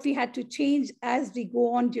 what we had to change as we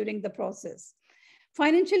go on during the process.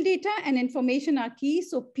 Financial data and information are key.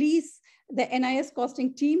 So please, the NIS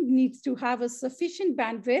costing team needs to have a sufficient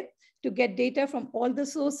bandwidth to get data from all the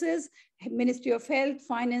sources: Ministry of Health,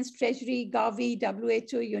 Finance, Treasury, Gavi,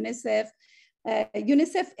 WHO, UNICEF.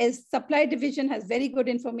 UNICEF as supply division has very good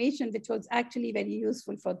information, which was actually very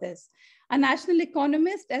useful for this. A national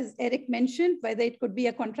economist, as Eric mentioned, whether it could be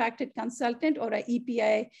a contracted consultant or an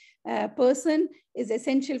EPI person, is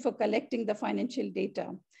essential for collecting the financial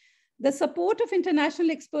data. The support of international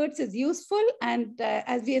experts is useful, and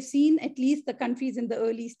as we have seen, at least the countries in the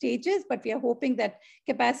early stages, but we are hoping that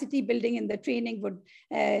capacity building in the training would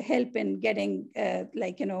help in getting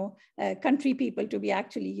country people to be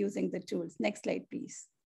actually using the tools. Next slide, please.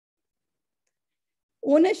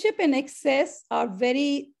 Ownership and access are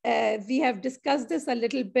very, we have discussed this a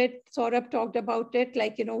little bit. Saurabh talked about it.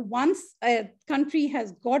 Once a country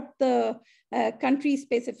has got the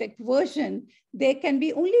country-specific version, there can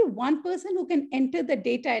be only one person who can enter the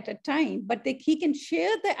data at a time, but he can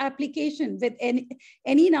share the application with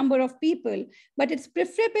any number of people. But it's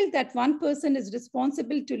preferable that one person is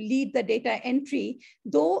responsible to lead the data entry,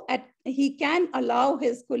 though he can allow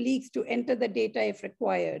his colleagues to enter the data if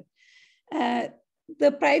required. The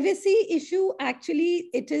privacy issue, actually,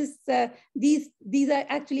 it is these are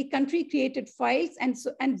actually country-created files,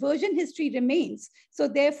 and version history remains. So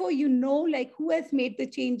therefore, who has made the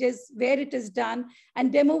changes, where it is done,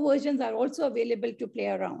 and demo versions are also available to play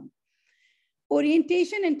around.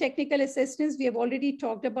 Orientation and technical assistance, we have already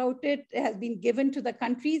talked about it, has been given to the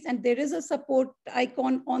countries, and there is a support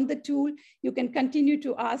icon on the tool. You can continue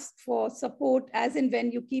to ask for support as and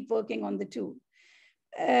when you keep working on the tool.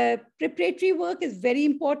 Preparatory work is very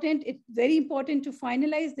important. It's very important to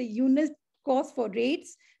finalize the unit cost for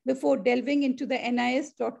rates before delving into the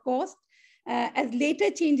NIS.COST, as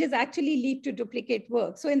later changes actually lead to duplicate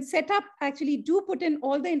work. So in setup, actually do put in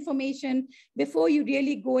all the information before you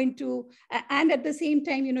really go into, and at the same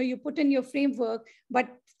time, you put in your framework, but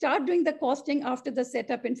start doing the costing after the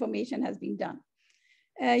setup information has been done.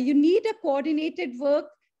 You need a coordinated work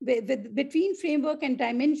between framework and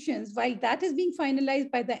dimensions. While that is being finalized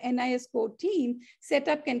by the NIS core team,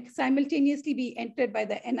 setup can simultaneously be entered by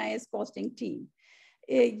the NIS costing team.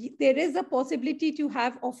 There is a possibility to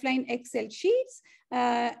have offline Excel sheets,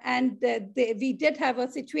 we did have a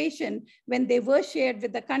situation when they were shared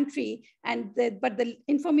with the country, but the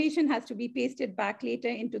information has to be pasted back later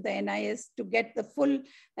into the NIS to get the full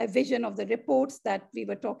vision of the reports that we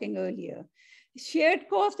were talking earlier. Shared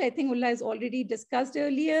cost, I think Ulla has already discussed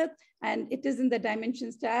earlier, and it is in the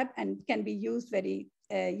dimensions tab and can be used very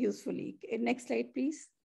usefully. Next slide, please.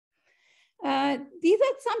 These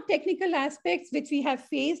are some technical aspects which we have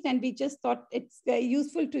faced, and we just thought it's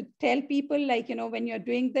useful to tell people, when you're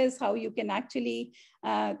doing this, how you can actually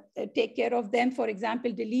take care of them. For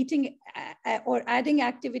example, deleting or adding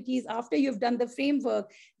activities after you've done the framework.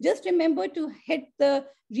 Just remember to hit the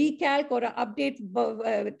recalc or update,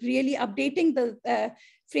 really updating the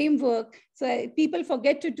framework. So people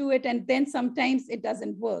forget to do it, and then sometimes it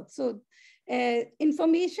doesn't work. So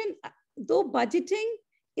information, though budgeting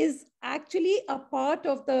is actually a part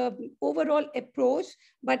of the overall approach,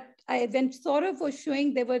 but when Saurabh was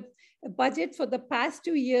showing there were budgets for the past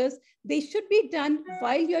 2 years, they should be done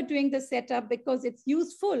while you're doing the setup, because it's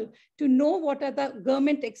useful to know what are the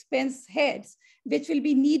government expense heads which will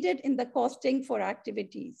be needed in the costing for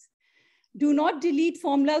activities. Do not delete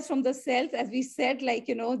formulas from the cells. As we said, like,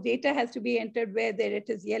 data has to be entered where there it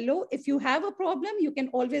is yellow. If you have a problem, you can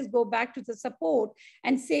always go back to the support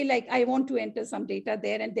and say, like, I want to enter some data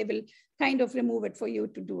there, and they will kind of remove it for you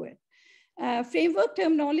to do it. Framework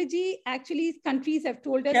terminology, actually, countries have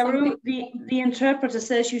told us Charu, the interpreter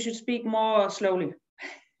says you should speak more slowly.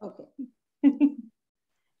 Okay.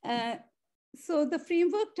 So the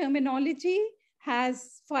framework terminology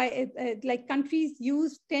has like countries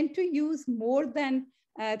tend to use more than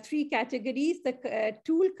 3 categories. The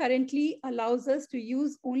tool currently allows us to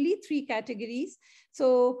use only 3 categories.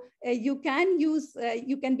 So you can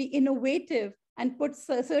be innovative and put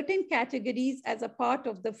certain categories as a part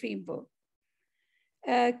of the framework.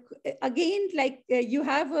 Again, like you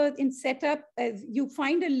have in setup, you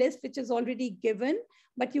find a list which is already given,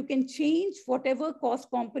 but you can change whatever cost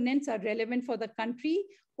components are relevant for the country,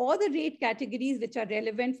 or the rate categories which are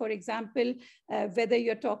relevant. For example, whether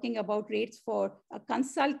you're talking about rates for a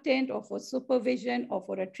consultant or for supervision or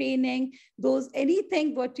for a training,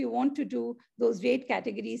 anything what you want to do, those rate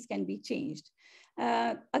categories can be changed.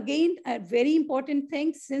 Again, a very important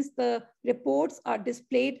thing, since the reports are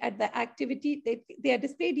displayed at the activity, they are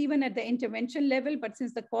displayed even at the intervention level, but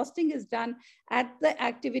since the costing is done at the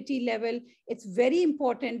activity level, it's very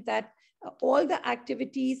important that all the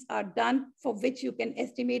activities are done for which you can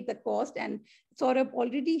estimate the cost. And Saurabh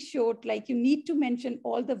already showed, like, you need to mention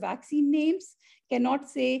all the vaccine names, cannot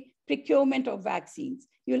say procurement of vaccines.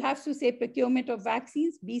 You'll have to say procurement of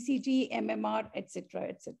vaccines, BCG, MMR, etc.,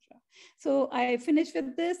 etc. So I finish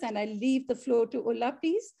with this, and I leave the floor to Ulla,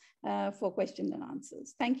 please, for questions and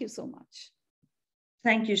answers. Thank you so much.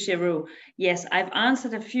 Thank you, Charu. Yes, I've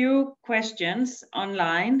answered a few questions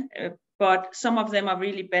online, but some of them are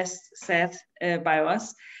really best said by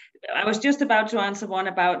us. I was just about to answer one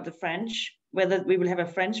about the French, whether we will have a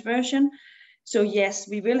French version. So yes,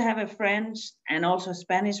 we will have a French and also a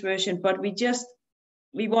Spanish version, but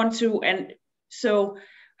we want to, and so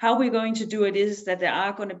how we're going to do it is that there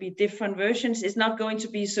are going to be different versions. It's not going to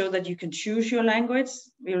be so that you can choose your language.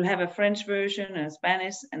 We will have a French version, a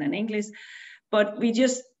Spanish, and an English, but we're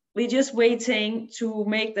just waiting to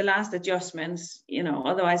make the last adjustments,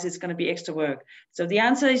 otherwise it's going to be extra work. So the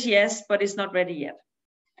answer is yes, but it's not ready yet.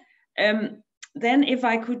 Then if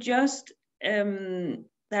I could just,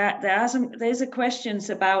 there's a questions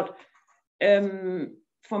about,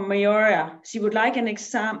 from Mayora. She would like an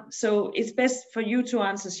example, so it's best for you to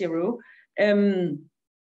answer, Charu.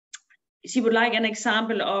 She would like an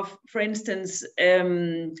example of, for instance,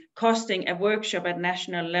 costing a workshop at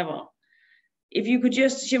national level. If you could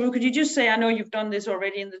just, Charu, could you just say, I know you've done this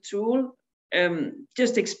already in the tool,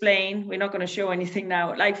 just explain, we're not going to show anything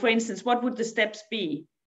now. Like, for instance, what would the steps be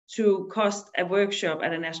to cost a workshop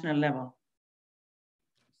at a national level?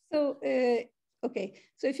 So, okay,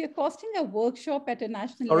 so if you're costing a workshop at a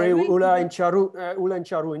national level... Sorry, Ulla and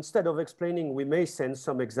Charu, instead of explaining, we may send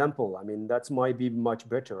some example. I mean, that might be much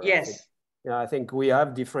better. Yes. I think we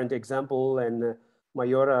have different example, and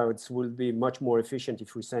Mayora, it will be much more efficient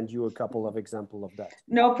if we send you a couple of examples of that.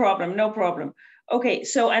 No problem, no problem. Okay,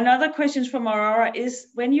 so another question from Aurora is,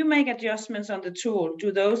 when you make adjustments on the tool,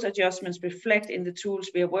 do those adjustments reflect in the tools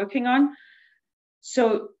we are working on?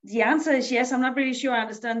 So the answer is yes. I'm not really sure I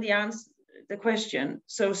understand the question.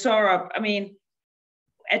 So Saurabh, I mean,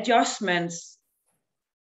 adjustments.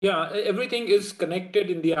 Yeah, everything is connected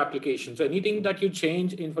in the application. So anything that you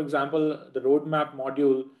change in, for example, the roadmap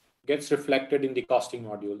module gets reflected in the costing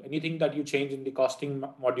module. Anything that you change in the costing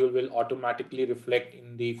module will automatically reflect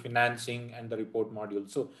in the financing and the report module.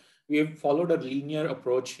 So we have followed a linear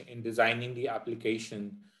approach in designing the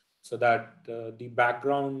application so that the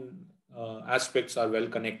background aspects are well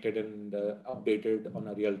connected and updated on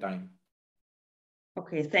a real time.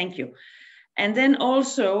 Okay, thank you. And then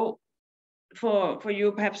also for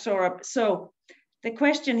you, perhaps, Saurabh. So the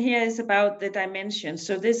question here is about the dimensions.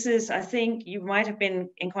 So this is, I think you might have been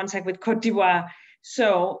in contact with Côte d'Ivoire.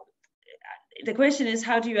 So the question is,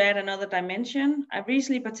 how do you add another dimension? I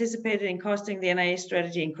recently participated in costing the NIS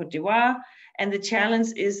strategy in Côte d'Ivoire. And the challenge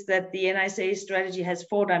is that the NIS strategy has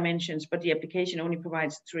 4 dimensions, but the application only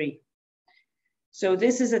provides 3. So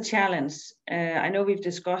this is a challenge. I know we've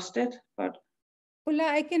discussed it, but Ulla,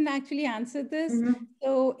 I can actually answer this. Mm-hmm.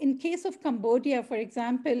 So in case of Cambodia, for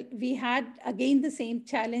example, we had again the same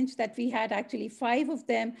challenge that we had actually 5 of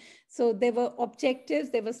them. So there were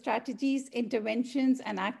objectives, there were strategies, interventions,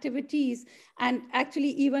 and activities, and actually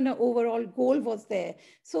even an overall goal was there.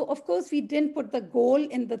 So of course, we didn't put the goal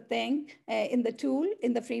in the thing, in the tool,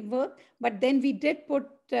 in the framework, but then we did put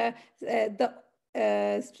the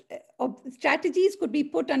strategies could be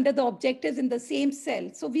put under the objectives in the same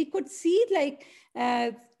cell. So we could see like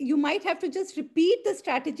you might have to just repeat the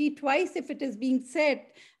strategy twice if it is being said.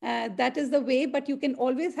 That is the way, but you can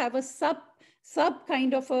always have a sub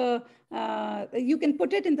kind of a, you can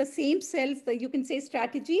put it in the same cells, that you can say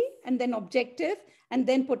strategy and then objective and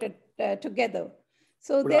then put it together.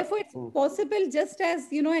 So therefore it's possible just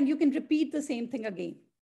as, you know, and you can repeat the same thing again.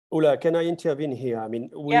 Ulla, can I intervene here? I mean,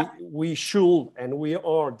 we should, and we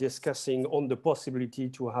are discussing on the possibility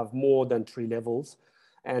to have more than 3 levels.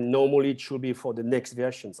 And normally it should be for the next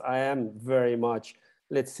versions. I am very much,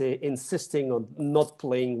 let's say, insisting on not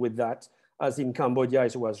playing with that, as in Cambodia,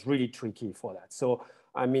 it was really tricky for that. So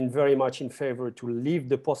I mean, very much in favor to leave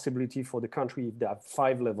the possibility for the country if they have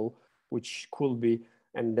 5 level, which could be,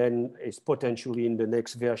 and then is potentially in the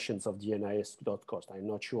next versions of the NIS.COST. I'm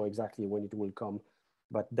not sure exactly when it will come,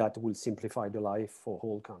 but that will simplify the life for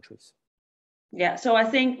whole countries. Yeah, so I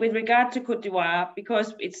think with regard to Côte d'Ivoire,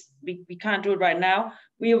 because we can't do it right now,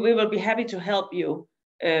 we will be happy to help you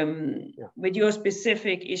with your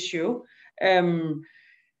specific issue.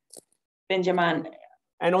 Benjamin.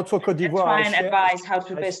 And also Côte d'Ivoire. Try and advise how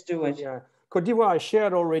to best do it. Yeah, Côte d'Ivoire, I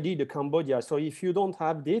shared already the Cambodia. So if you don't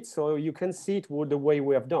have it, so you can see it with the way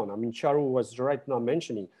we have done. I mean, Charu was right now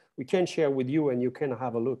mentioning, we can share with you and you can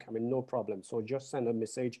have a look. I mean, no problem. So just send a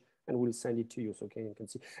message and we'll send it to you so you can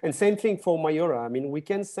see. And same thing for Mayura. I mean, we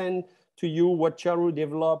can send to you what Charu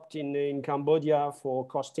developed in Cambodia for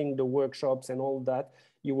costing the workshops and all that.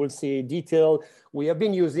 You will see detail. We have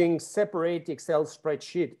been using separate Excel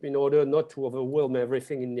spreadsheet in order not to overwhelm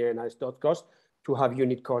everything in the NIS.COST, to have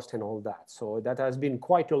unit cost and all that. So that has been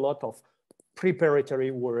quite a lot of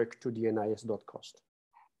preparatory work to the NIS.COST.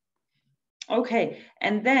 Okay,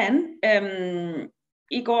 and then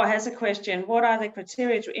Igor has a question. What are the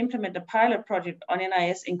criteria to implement a pilot project on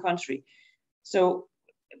NIS in country? So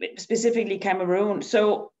specifically Cameroon.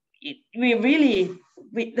 So we really,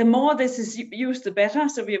 the more this is used, the better.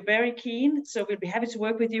 So we are very keen. So we'll be happy to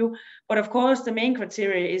work with you. But of course, the main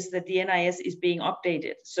criteria is that the NIS is being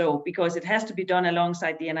updated. So because it has to be done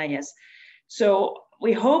alongside the NIS. So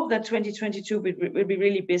we hope that 2022 will be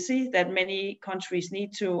really busy, that many countries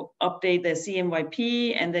need to update their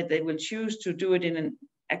CMYP and that they will choose to do it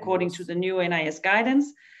according to the new NIS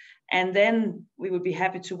guidance. And then we will be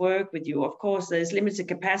happy to work with you. Of course, there's limited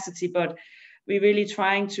capacity, but we're really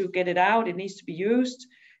trying to get it out. It needs to be used.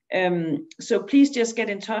 So please just get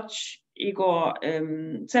in touch, Igor,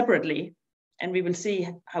 separately, and we will see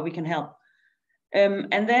how we can help.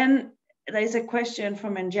 And then there's a question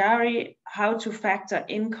from Anjari, how to factor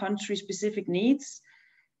in country-specific needs.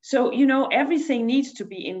 So, you know, everything needs to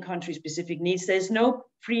be in country-specific needs. There's no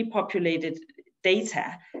pre-populated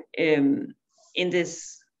data in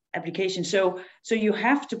this application. So you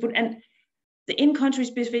have to put, and the in-country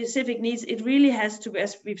specific needs, it really has to,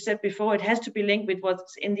 as we've said before, it has to be linked with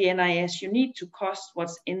what's in the NIS. You need to cost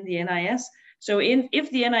what's in the NIS. So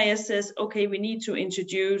if the NIS says, okay, we need to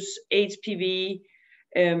introduce HPV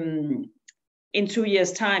in 2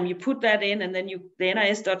 years' time, you put that in, and then the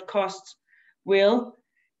NIS.COST will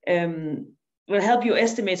help you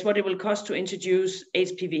estimate what it will cost to introduce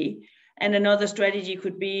HPV. And another strategy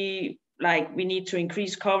could be like, we need to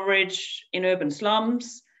increase coverage in urban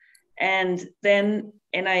slums. And then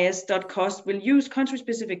NIS.COST will use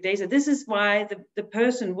country-specific data. This is why the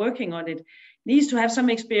person working on it needs to have some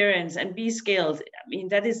experience and be skilled. I mean,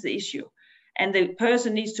 that is the issue. And the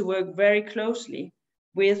person needs to work very closely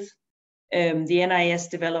with the NIS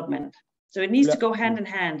development. So it needs to go hand in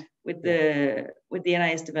hand with the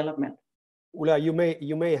NIS development. Ulla, you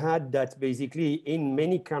may add that basically in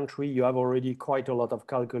many countries you have already quite a lot of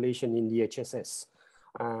calculation in the HSS.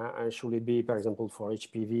 And should it be, for example, for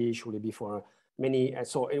HPV? Should it be for many?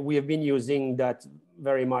 So we have been using that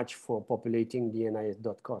very much for populating the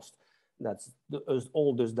NIS.COST. That's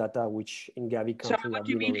all those data which in Gavi country. So what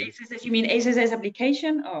do you mean HSS? You mean HSS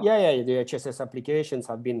application? Or? Yeah, the HSS applications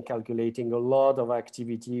have been calculating a lot of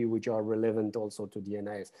activity which are relevant also to the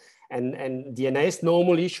NIS. And the NIS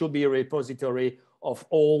normally should be a repository of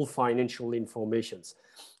all financial informations.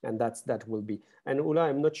 And that will be. And Ulla,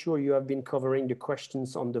 I'm not sure you have been covering the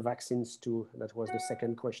questions on the vaccines too. That was the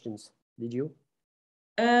second questions. Did you?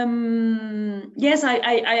 Yes,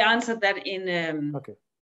 I answered that in, okay.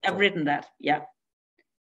 I've written that, yeah.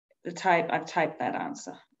 I've typed that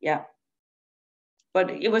answer, yeah. But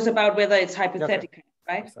it was about whether it's hypothetical,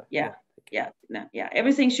 right? Yeah.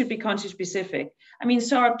 Everything should be country specific. I mean,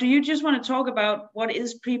 Saurabh, do you just want to talk about what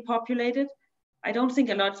is pre-populated? I don't think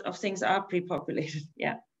a lot of things are pre-populated,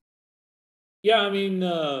 yeah. Yeah, I mean,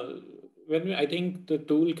 I think the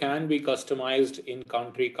tool can be customized in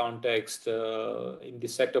country context. In the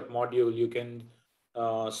setup module, you can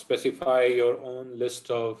specify your own list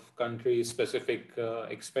of country-specific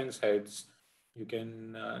expense heads. You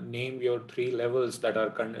can name your 3 levels that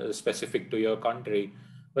are specific to your country.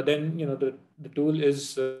 But then, the tool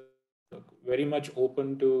is very much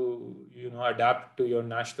open to, adapt to your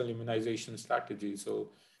national immunization strategy.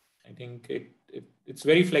 So I think it's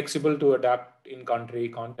very flexible to adapt in country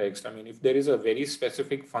context. I mean, if there is a very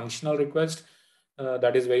specific functional request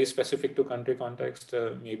that is very specific to country context,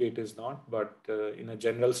 maybe it is not, but in a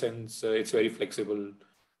general sense, it's very flexible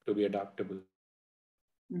to be adaptable.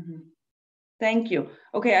 Mm-hmm. Thank you.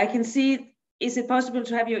 Okay, I can see, is it possible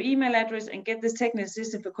to have your email address and get this technical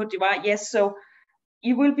assistance for Côte d'Ivoire? Yes, so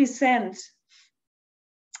you will be sent,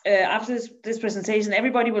 after this presentation,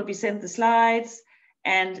 everybody will be sent the slides.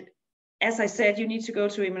 And as I said, you need to go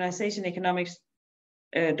to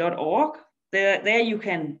immunizationeconomics.org. There you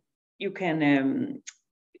can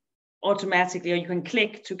automatically, or you can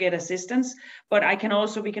click to get assistance. But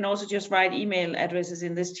we can also just write email addresses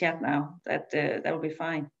in this chat now. That will be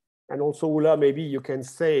fine. And also, Ulla, maybe you can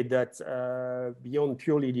say that beyond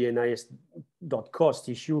purely the NIS.COST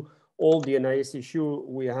issue, all the NIS issue,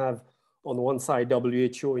 we have on one side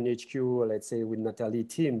WHO in HQ, let's say with Natalie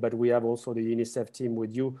team, but we have also the UNICEF team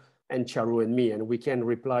with you and Charu and me, and we can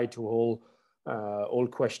reply to all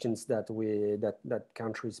questions that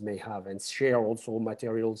countries may have, and share also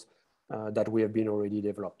materials that we have been already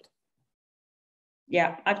developed.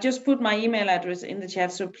 Yeah, I've just put my email address in the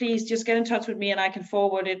chat, so please just get in touch with me and I can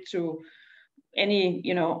forward it to any,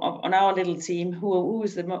 on our little team who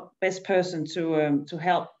is the best person to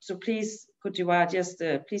help. So please, Côte d'Ivoire, just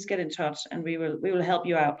please get in touch and we will help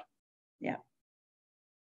you out. Yeah.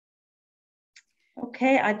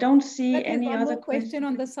 Okay, I don't see any other question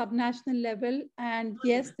on the subnational level, and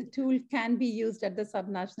yes, the tool can be used at the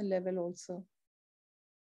subnational level also.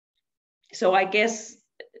 So I guess,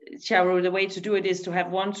 Charu, the way to do it is to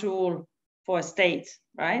have one tool for a state,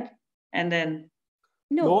 right? And then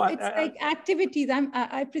it's like activities.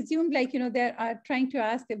 I presume, like, they are trying to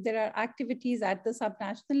ask if there are activities at the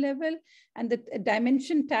subnational level, and the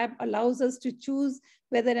dimension tab allows us to choose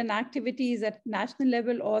whether an activity is at national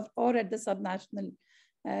level or at the subnational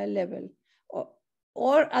level.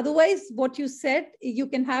 Or otherwise, what you said, you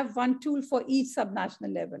can have one tool for each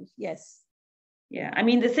subnational level. Yes. Yeah, I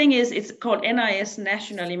mean, the thing is, it's called NIS,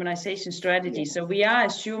 National Immunization Strategy. Yeah. So we are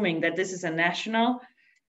assuming that this is a national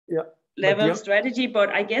level strategy, but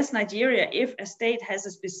I guess Nigeria, if a state has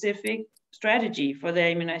a specific strategy for their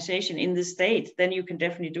immunization in the state, then you can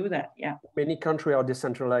definitely do that, yeah. Many countries are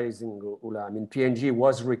decentralizing, Ulla. I mean, PNG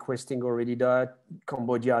was requesting already that,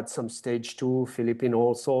 Cambodia at some stage too, Philippines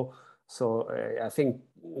also. So I think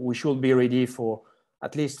we should be ready for,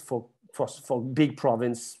 at least for big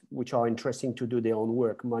province, which are interesting to do their own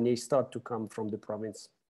work. Money start to come from the province.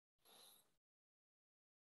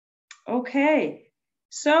 Okay,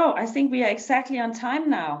 so I think we are exactly on time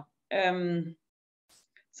now.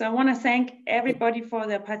 So I want to thank everybody for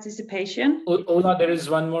their participation. Ulla, there is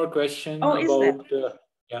one more question about,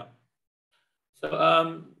 yeah.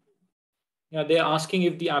 So they're asking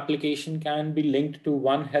if the application can be linked to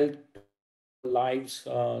One Health lives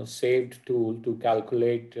saved tool to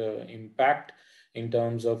calculate impact in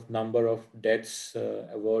terms of number of deaths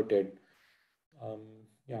averted.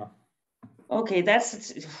 Yeah. Okay,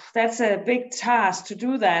 that's a big task to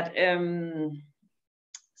do that.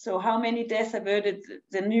 So how many deaths averted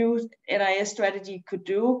the new NIS strategy could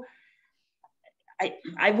do?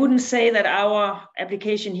 I wouldn't say that our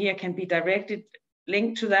application here can be directly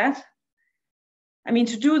linked to that. I mean,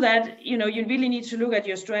 to do that, you really need to look at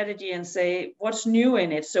your strategy and say what's new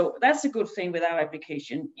in it. So that's a good thing with our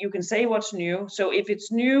application. You can say what's new. So if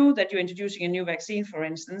it's new that you're introducing a new vaccine, for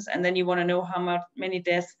instance, and then you want to know how many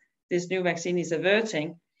deaths this new vaccine is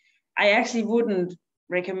averting, I actually wouldn't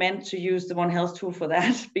recommend to use the One Health tool for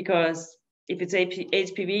that, because if it's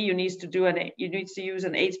HPV, you need to use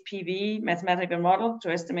an HPV mathematical model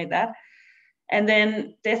to estimate that. And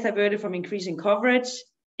then death averted from increasing coverage.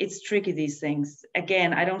 It's tricky, these things.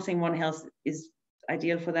 Again, I don't think One Health is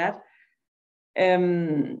ideal for that.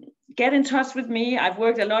 Get in touch with me. I've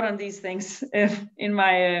worked a lot on these things in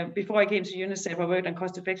my, before I came to UNICEF, I worked on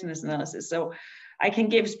cost effectiveness analysis. So I can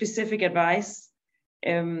give specific advice,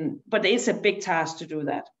 but it's a big task to do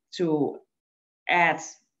that, to add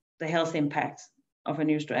the health impact of a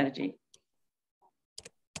new strategy.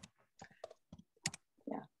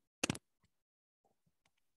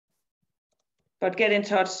 But get in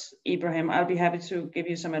touch, Ibrahim. I'll be happy to give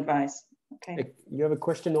you some advice. Okay. You have a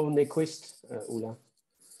question on NIS, Ulla?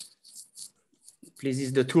 Please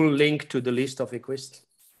use the tool link to the list of requests.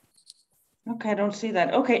 Okay, I don't see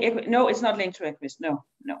that. Okay, no, it's not linked to EQUIS. No.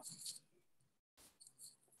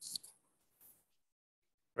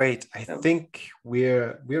 Great. I think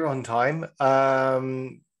we're on time.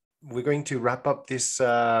 We're going to wrap up this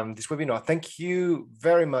this webinar. Thank you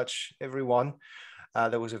very much, everyone.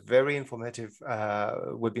 That was a very informative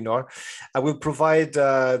webinar. I will provide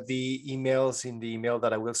the emails in the email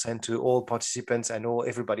that I will send to all participants and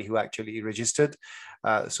everybody who actually registered,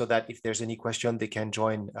 so that if there's any question, they can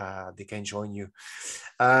join you.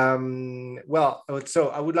 Well, so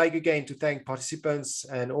I would like again to thank participants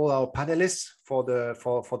and all our panelists for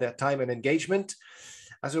their time and engagement.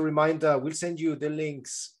 As a reminder, we'll send you the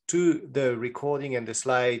links to the recording and the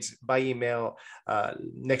slides by email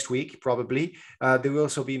next week, probably. They will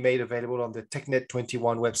also be made available on the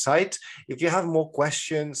TechNet21 website. If you have more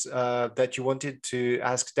questions that you wanted to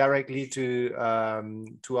ask directly to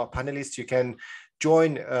our panelists, you can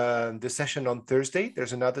join the session on Thursday.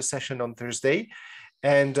 There's another session on Thursday.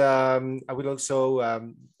 And I will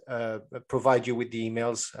also provide you with the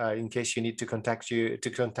emails in case you need to contact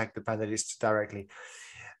the panelists directly.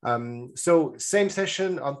 So same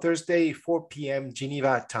session on Thursday, 4 p.m.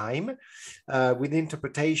 Geneva time, with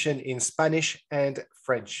good in Spanish and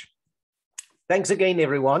French. Thanks again,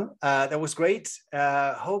 everyone. That was great.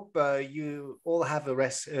 Hope you all have a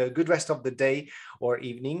good rest of the day or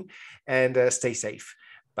evening, and stay safe.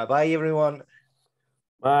 Bye-bye, everyone.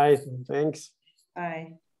 Bye. Thanks.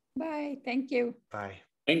 Bye. Bye. Thank you. Bye.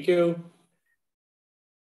 Thank you.